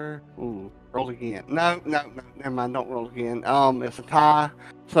sure. Ooh, roll again. No, never mind. Don't roll again. It's a tie,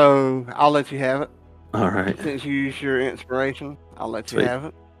 so I'll let you have it. All right. Since you used your inspiration, I'll let you Sweet. have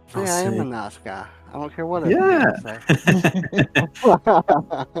it. See, I'll I am say, a nice guy. I don't care what yeah. everyone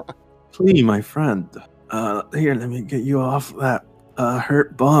say. Please, my friend. Here, let me get you off that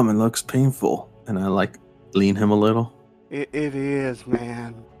hurt bum. It looks painful. And I like lean him a little. It is,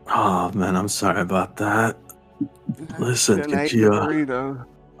 man. Oh man, I'm sorry about that. Listen, Couldn't could hate the you? burrito.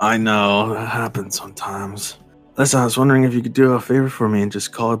 I know that happens sometimes. Listen, I was wondering if you could do a favor for me and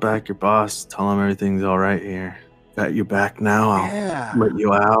just call back your boss. Tell him everything's all right here. Got you back now. I'll Yeah. let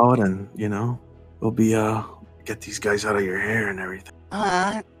you out, and we'll be get these guys out of your hair and everything.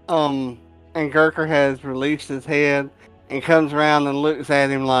 Alright. And Gurker has released his head and comes around and looks at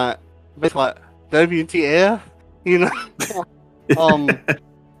him like, basically like, WTF? You know?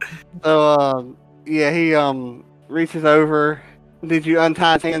 So, yeah, he, reaches over. Did you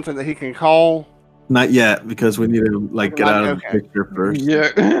untie his hand so that he can call? Not yet, because we need to get out of the Okay. picture first.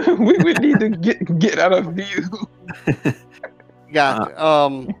 Yeah, we would need to get out of view.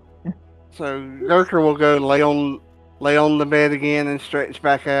 Gotcha. So Gurker will go lay on the bed again and stretch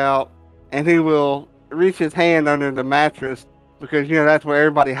back out, and he will reach his hand under the mattress because that's where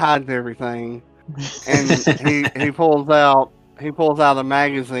everybody hides everything. And he pulls out a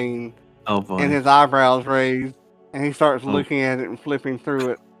magazine, Oh boy. and his eyebrows raised, and he starts looking at it and flipping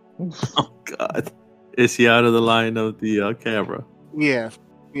through it. Oh god. Is he out of the line of the camera? Yes.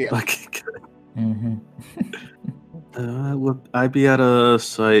 Yeah. Okay, good. Mm-hmm. Would I be out of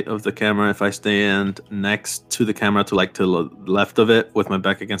sight of the camera if I stand next to the camera to the left of it with my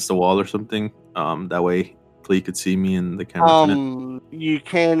back against the wall or something? That way Clee could see me in the camera. You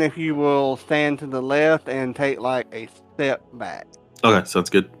can if you will stand to the left and take a step back. Okay, sounds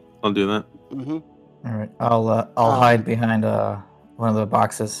good. I'll do that. Mm-hmm. All right, I'll hide behind one of the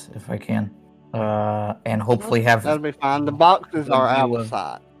boxes if I can, and hopefully have. That'll be fine. The boxes Good are view out of of-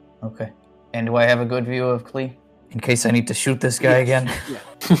 sight. Okay. And do I have a good view of Clee in case I need to shoot this guy again?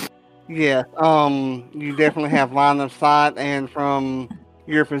 Yeah. You definitely have line of sight, and from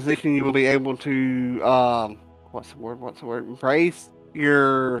your position, you will be able to what's the word? Brace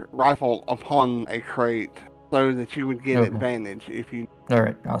your rifle upon a crate so that you would get Okay. advantage if you. All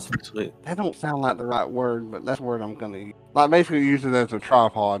right, awesome. Sweet. That don't sound like the right word, but that's the word I'm gonna use. Basically use it as a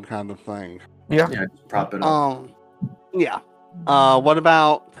tripod kind of thing. Yeah. Yeah, prop it up. Yeah. What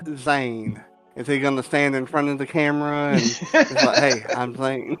about Zane? Is he gonna stand in front of the camera and just like, hey, I'm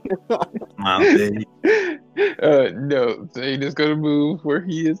Zane? Come on, baby. No, Zane is gonna move where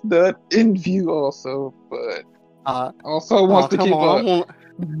he is not in view also, but also wants to come keep on, up.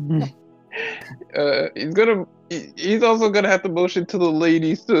 He's also gonna have to motion to the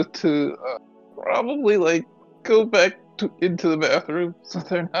ladies to probably go back into the bathroom so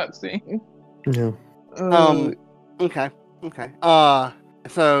they're not seen. Yeah. Okay.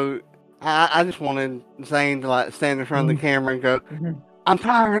 So I just wanted Zane to stand in front of the camera and go, I'm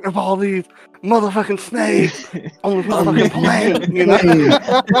tired of all these motherfucking snakes on this motherfucking planet, I mean,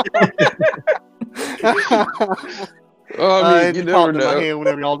 you it never popped in my know. head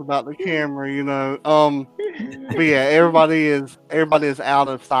whenever y'all was about the camera, But yeah, everybody is out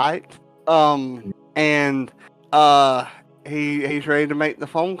of sight. And he's ready to make the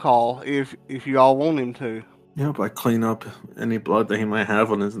phone call if you all want him to. Yep, I clean up any blood that he might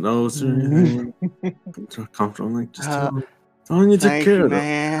have on his nose or anything. So comfortable, just tell him you take Thank care you, of them.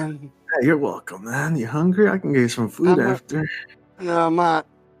 man. Hey, you're welcome, man. You hungry? I can get you some food after. No, I'm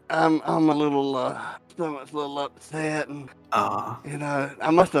a little stomach's a little upset, and I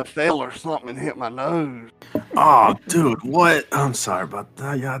must have fell or something and hit my nose. Oh, dude, what? I'm sorry about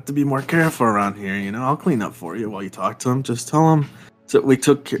that. You have to be more careful around here. I'll clean up for you while you talk to him. Just tell him that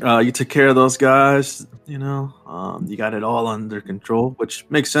you took care of those guys. You got it all under control, which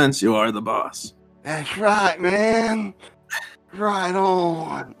makes sense. You are the boss. That's right, man. Right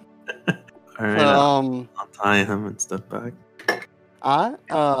on. All right, So, I'll tie him and step back.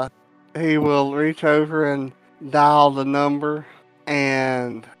 he will reach over and dial the number,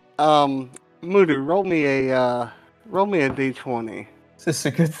 and Mudu, roll me a d20. Is this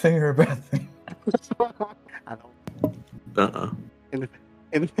a good thing or a bad thing? I don't. Uh-oh.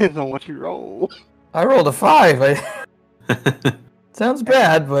 It depends on what you roll. I rolled a 5. Sounds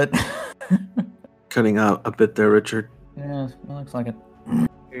bad, but Cutting out a bit there, Richard. yeah, it looks like it.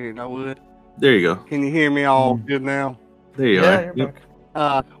 Here, I would. There you go. Can you hear me all good now? There you Yeah, are. you're Yep.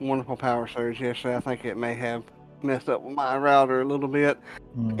 back. Wonderful power surge yesterday. I think it may have messed up with my router a little bit.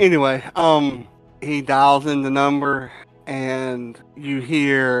 Hmm. Anyway, he dials in the number, and you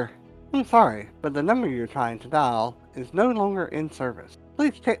hear, I'm sorry, but the number you're trying to dial is no longer in service.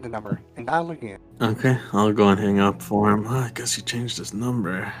 Please check the number and dial again. Okay, I'll go and hang up for him. I guess he changed his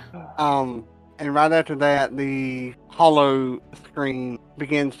number. And right after that, the hollow screen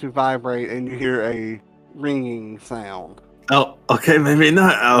begins to vibrate, and you hear a ringing sound. Oh, okay, maybe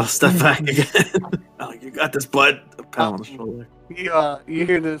not. I'll step back again. Oh, you got this, bud. A pat on the shoulder. You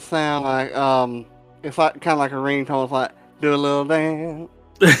hear this sound like it's like kind of like a ringtone. It's like do a little dance,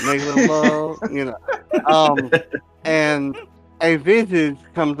 make a little love, and a visage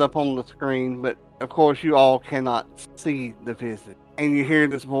comes up on the screen, but of course you all cannot see the visage, and you hear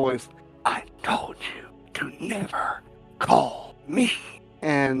this voice. I told you to never call me,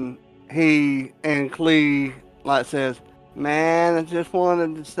 and Klee like says, man, I just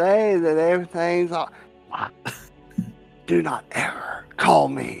wanted to say that everything's all. Do not ever call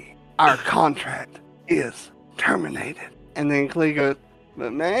me. Our contract is terminated. And then Klee goes,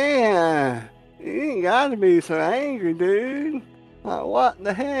 but man, you ain't gotta be so angry, dude. Like, what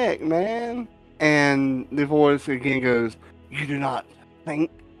the heck, man? And the voice again goes, you do not think.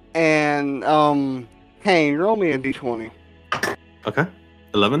 And, Kane, roll me a d20. Okay.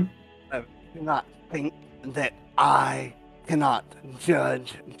 11. Do not think that I cannot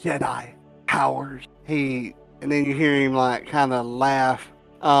judge Jedi powers. And then you hear him like kind of laugh,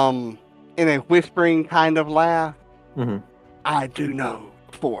 in a whispering kind of laugh. Mm-hmm. I do know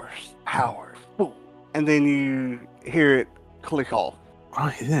Force powers. Fool. And then you hear it click off. Oh,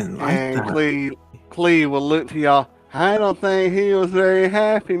 he didn't like And that. Clee will look to y'all. I don't think he was very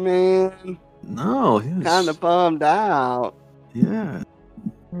happy, man. No, he was Kind of bummed out. Yeah.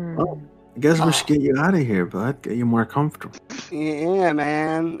 Well, I guess we should get you out of here, bud. Get you more comfortable. Yeah,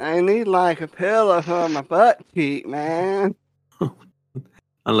 man. I need like a pillow for my butt cheek, man.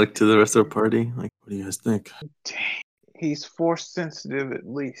 I look to the rest of the party. Like, what do you guys think? Dang. He's force sensitive at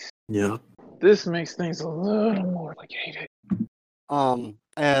least. Yep. This makes things a little more complicated.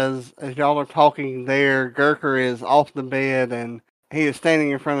 As y'all are talking there, Gurker is off the bed and he is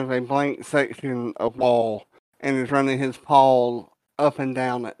standing in front of a blank section of wall and is running his paw up and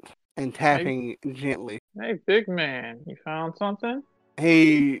down it and tapping gently. Hey, big man, you found something?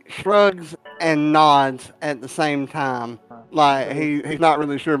 He shrugs and nods at the same time. Like he's not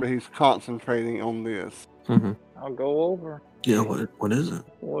really sure, but he's concentrating on this. Mm-hmm. I'll go over. Yeah, what is it?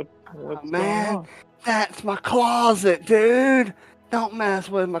 What's Man. going on? That's my closet, dude. Don't mess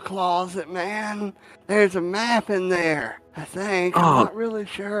with my closet, man. There's a map in there, I think. I'm Oh. not really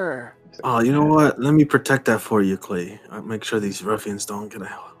sure. Oh, you know what? Let me protect that for you, Clay. I'll make sure these ruffians don't get a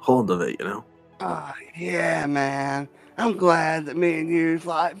hold of it, you know? Yeah, man. I'm glad that me and you's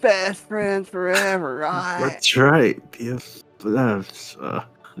like best friends forever, right? That's right. BFFs.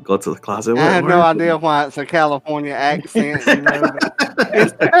 Go to the closet. I have Where- no idea why it's a California accent, you know,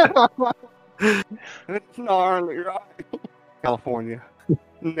 but it's gnarly, right? California.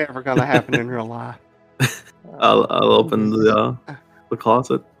 Never gonna happen in real life. I'll open the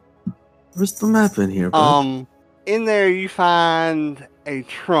closet. Where's the map in here, bud? In there you find a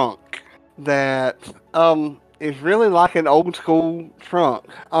trunk that is really like an old school trunk.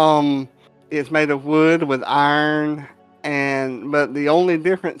 It's made of wood with iron, but the only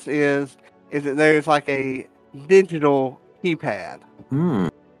difference is that there's like a digital keypad.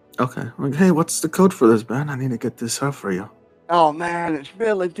 Okay. Like, hey, what's the code for this, man? I need to get this out for you. Oh man, it's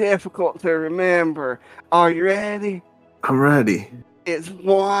really difficult to remember. Are you ready? I'm ready. It's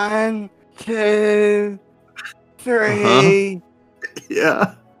 1, 2, 3,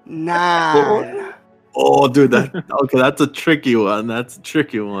 Yeah. 9. Oh, dude, okay, that's a tricky one. That's a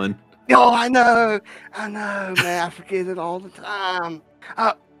tricky one. Oh, I know, man. I forget it all the time.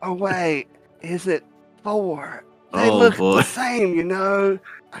 Oh wait, is it 4? They look the same, you know.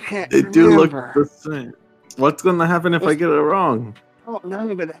 I can't They remember. do look the same. What's gonna happen if I get it wrong? I don't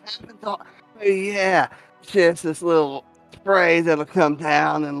know, but it happens all. Yeah, just this little spray that'll come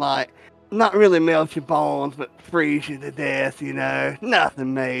down and like not really melt your bones, but freeze you to death. You know,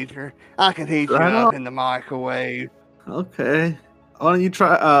 nothing major. I can heat you up in the microwave. Okay. Why don't you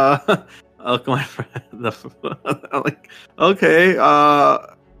try? Look, my friend. I'm like, okay.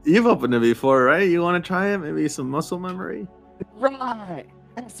 You've opened it before, right? You want to try it? Maybe some muscle memory. Right.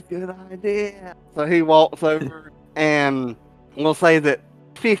 That's a good idea. So he walks over, and we'll say that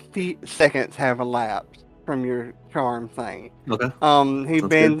 50 seconds have elapsed from your charm thing. Okay. He Sounds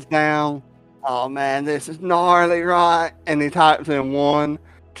bends down. Oh man, this is gnarly, right? And he types in 1,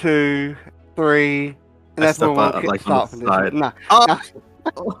 2, 3, and that's where we'll stop for this one. Nah, What?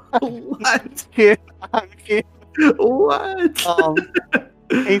 I'm kidding. What?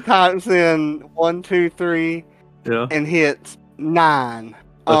 He types in 1, 2, 3, Yeah. and hits 9.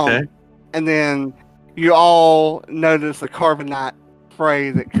 Okay. And then you all notice a carbonite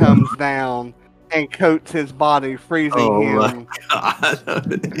spray that comes down and coats his body, freezing Oh my him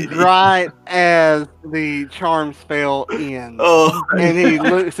god. right as the charm spell ends. Oh, And he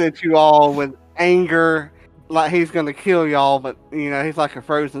looks at you all with anger, like he's gonna kill y'all, but he's like a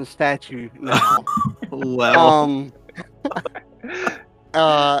frozen statue now. wow.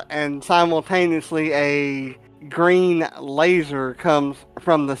 And simultaneously a green laser comes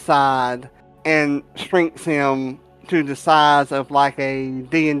from the side and shrinks him to the size of like a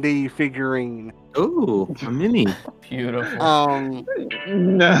D&D figurine. Oh, a mini. Beautiful.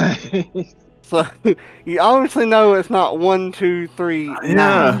 Nice. So you obviously know it's not 1, 2, 3,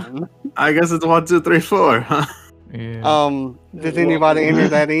 Yeah. 9. I guess it's 1, 2, 3, 4. Huh? Yeah. Does anybody enter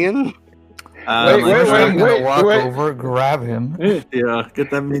that in? Wait, I'm gonna wait, walk wait. over, grab him. Yeah, get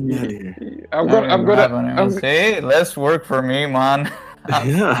that mini out of here. I'm Grabbing gonna. him and say, "Hey, less work for me, man." That's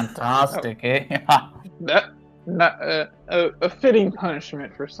Yeah. fantastic, eh? That not a fitting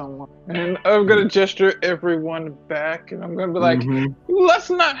punishment for someone, and I'm gonna gesture everyone back, and I'm gonna be like, Mhm.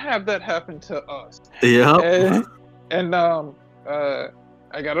 let's not have that happen to us. Yep. And I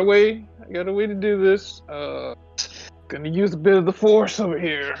got a way to do this. Gonna use a bit of the force over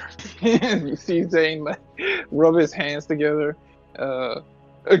here. You see Zane like rub his hands together,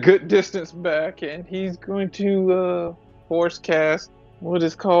 a good distance back, and he's going to force cast what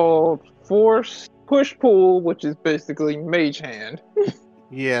is called force push pull, which is basically mage hand.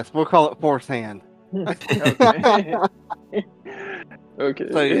 Yes, we'll call it force hand. Okay.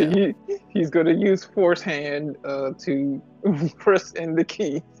 Okay. So, yeah. He's gonna use force hand to press in the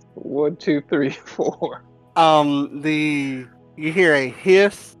key. 1, 2, 3, 4. You hear a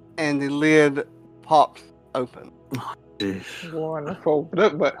hiss and the lid pops open. Wonderful.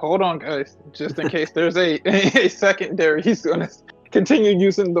 But hold on, guys. Just in case there's a secondary, he's gonna continue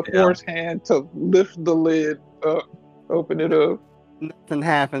using the force hand to lift the lid up, open it up. Nothing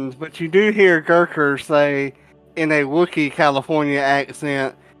happens, but you do hear Gurker say in a Wookiee California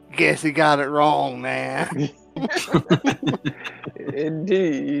accent, "Guess he got it wrong, man."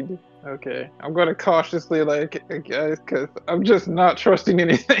 Indeed. Okay, I'm gonna cautiously guys, because I'm just not trusting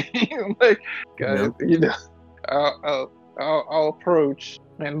anything. Guys, I'll approach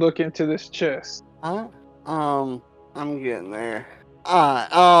and look into this chest. I'm getting there.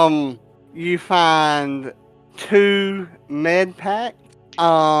 You find 2 med packs,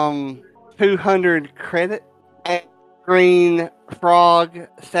 200 credit, a green frog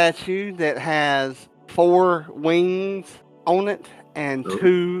statue that has 4 wings on it and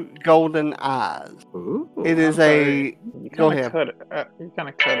 2 golden eyes. Ooh. It is a. Go ahead. You kind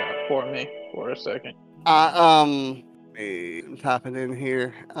of cut out for me for a second. I'm typing in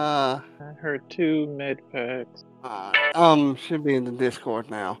here. I heard 2 med packs. Should be in the Discord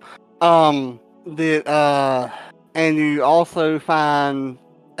now. And you also find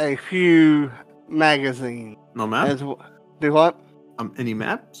a few magazines. No map? Do what? Any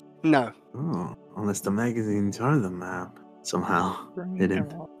maps? No. Oh, unless the magazines are the map somehow hidden.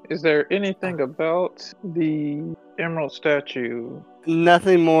 Emerald. Is there anything about the emerald statue?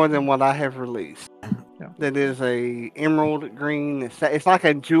 Nothing more than what I have released. Yeah. That is a emerald green. It's like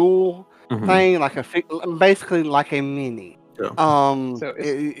a jewel Mhm. thing, basically like a mini. Yeah. So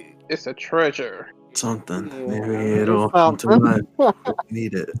it's a treasure. Something. Yeah, Maybe it's it'll come to something. mind. We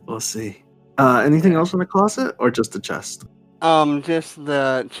need it. We'll see. Anything else in the closet or just the chest? Just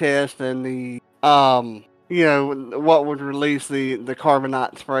the chest and the what would release the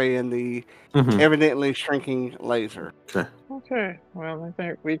carbonite spray and the Mhm. evidently shrinking laser. Okay. Well, I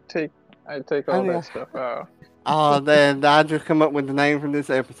think I take all Honey, that stuff out. Then I just come up with the name for this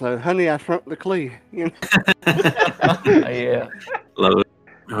episode. Honey, I shrunk the Klee. Yeah. Love it.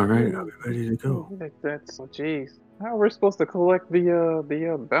 All right, are we ready to go? That's jeez. How are we supposed to collect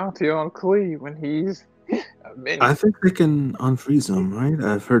the bounty on Klee when he's a mini? I think they can unfreeze him, right?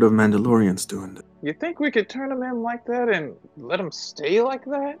 I've heard of Mandalorians doing that. You think we could turn him in like that and let him stay like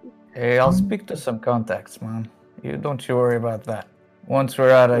that? Hey, I'll speak to some contacts, man. Don't you worry about that. Once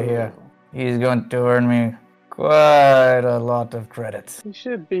we're out of here, he's going to earn me quite a lot of credits. He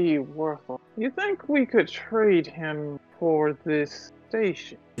should be worthwhile. You think we could trade him for this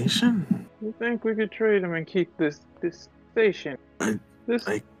station? Station? You think we could trade him and keep this station?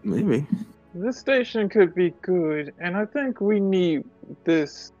 Maybe. This station could be good, and I think we need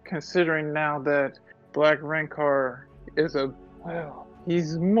this, considering now that Black Rancor is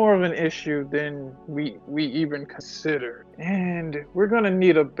he's more of an issue than we even considered. And we're gonna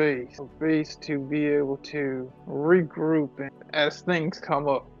need a base to be able to regroup as things come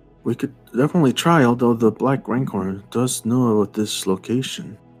up. We could definitely try, although the Black Rancor does know about this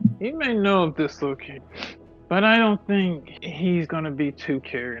location. He may know of this location, but I don't think he's gonna be too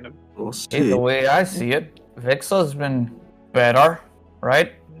caring about We'll see. The way I see it, Vixa's been better,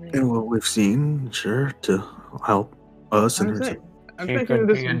 right? And what we've seen, sure, to help us and her. I'm She thinking could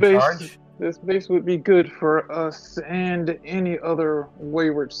this be in base, charge. this base would be good for us and any other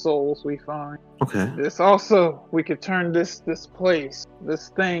wayward souls we find. Okay. This also, we could turn this place, this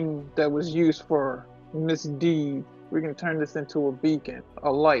thing that was used for misdeed, we can turn this into a beacon,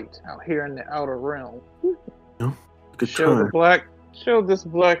 a light out here in the outer realm. Good Show try. show this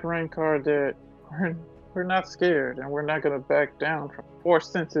black rain card that we're not scared and we're not gonna back down from, or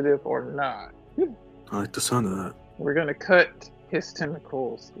sensitive or not. I like the sound of that. We're gonna cut his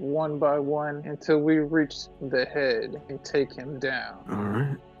tentacles one by one until we reach the head and take him down. All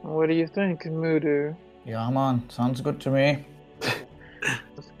right. What do you think, Mudu? Yeah, man. Sounds good to me.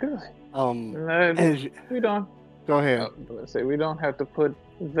 That's good. No, as you- we don't. go ahead. Let's say we don't have to put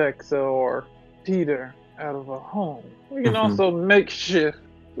Vexa or Peter out of a home. We can Mhm. also makeshift.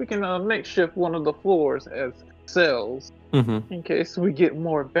 We can makeshift one of the floors as cells Mm-hmm. in case we get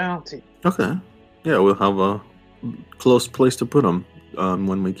more bounty. Okay. Yeah, we'll have a close place to put them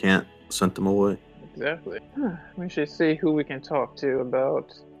when we can't send them away. Exactly. We should see who we can talk to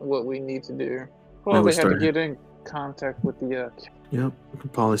about what we need to do. Maybe Probably have to start- get in contact with the. Yep. We can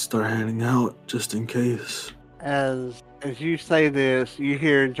probably start handing out just in case. As you say this, you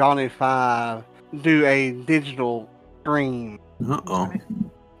hear Johnny 5 do a digital scream. Uh-oh.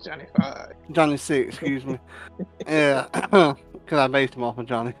 Johnny 5. Johnny 6, excuse me. Yeah, because I based him off of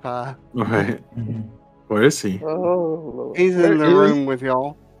Johnny 5. All right. Mhm. Where is he? Oh, Lord. He's in the room with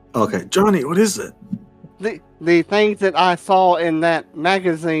y'all. Okay. Johnny, what is it? The things that I saw in that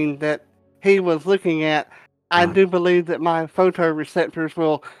magazine that he was looking at, I do believe that my photoreceptors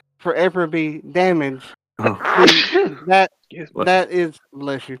will forever be damaged. Oh, That Excuse me. What? that is,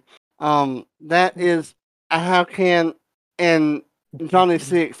 bless you. That is how can, and Johnny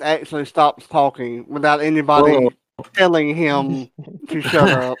 6 actually stops talking without anybody telling him to shut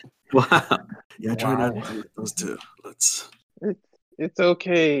up. wow. Yeah, try Wow. not to do those two. Let's. It's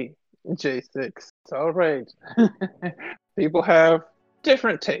okay, J6. It's all right. People have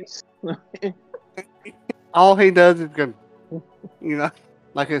different tastes. All he does is go,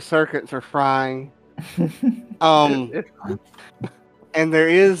 like his circuits are frying. It- And there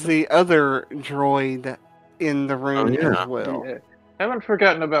is the other droid in the room Oh, yeah. as well. yeah. Haven't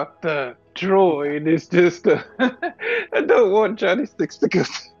forgotten about the droid. It's just I don't want Johnny 6 to go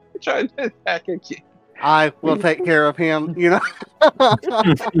try to attack again. I will take care of him,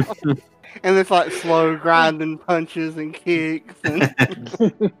 And it's like slow grinding punches and kicks, and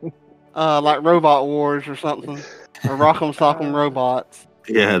like Robot Wars or something, or Rock'em Sock'em Robots.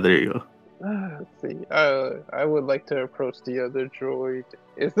 Yeah, there you go. Let's see. I would like to approach the other droid.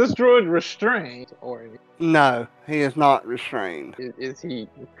 Is this droid restrained, or No, he is not restrained. is he?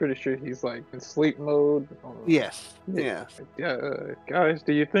 I'm pretty sure he's like in sleep mode. Or- Yes, Yeah. yes. Guys,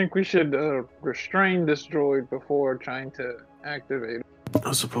 do you think we should restrain this droid before trying to activate him?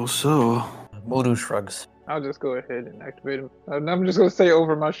 I suppose so. Modu shrugs. I'll just go ahead and activate him. And I'm just gonna say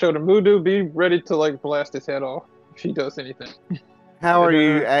over my shoulder, Mudu, be ready to like blast his head off if he does anything. How are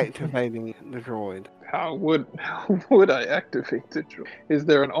you activating the droid? How would I activate the droid? Is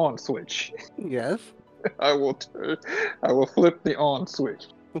there an on switch? Yes. I will flip the on switch.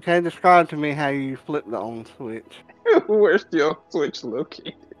 Okay, describe to me how you flip the on switch. Where's the on switch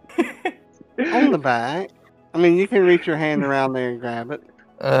located? On the back. I mean, you can reach your hand around there and grab it.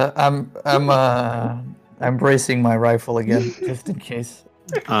 I'm bracing my rifle again, just in case.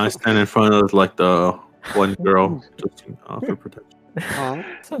 I stand in front of like the one girl just for protection. Huh?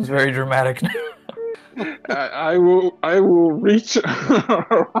 Sounds very dramatic. I will reach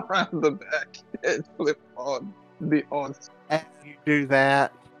around the back and flip on the on. As you do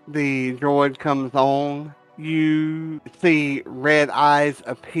that, the droid comes on. You see red eyes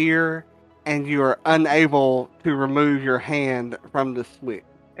appear, and you are unable to remove your hand from the switch.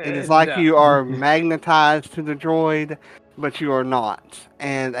 It is like you are magnetized to the droid, but you are not.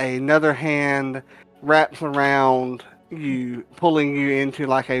 And another hand wraps around you, pulling you into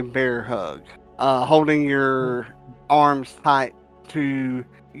like a bear hug, holding your arms tight to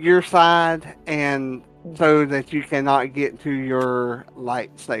your side, and so that you cannot get to your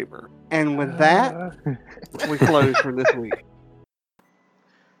lightsaber. And with that, we close for this week.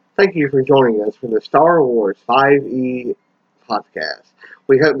 Thank you for joining us for the Star Wars 5e podcast.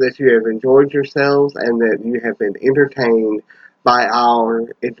 We hope that you have enjoyed yourselves and that you have been entertained by our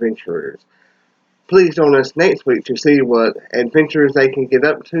adventurers. Please join us next week to see what adventures they can get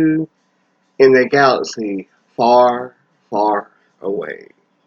up to in the galaxy far, far away.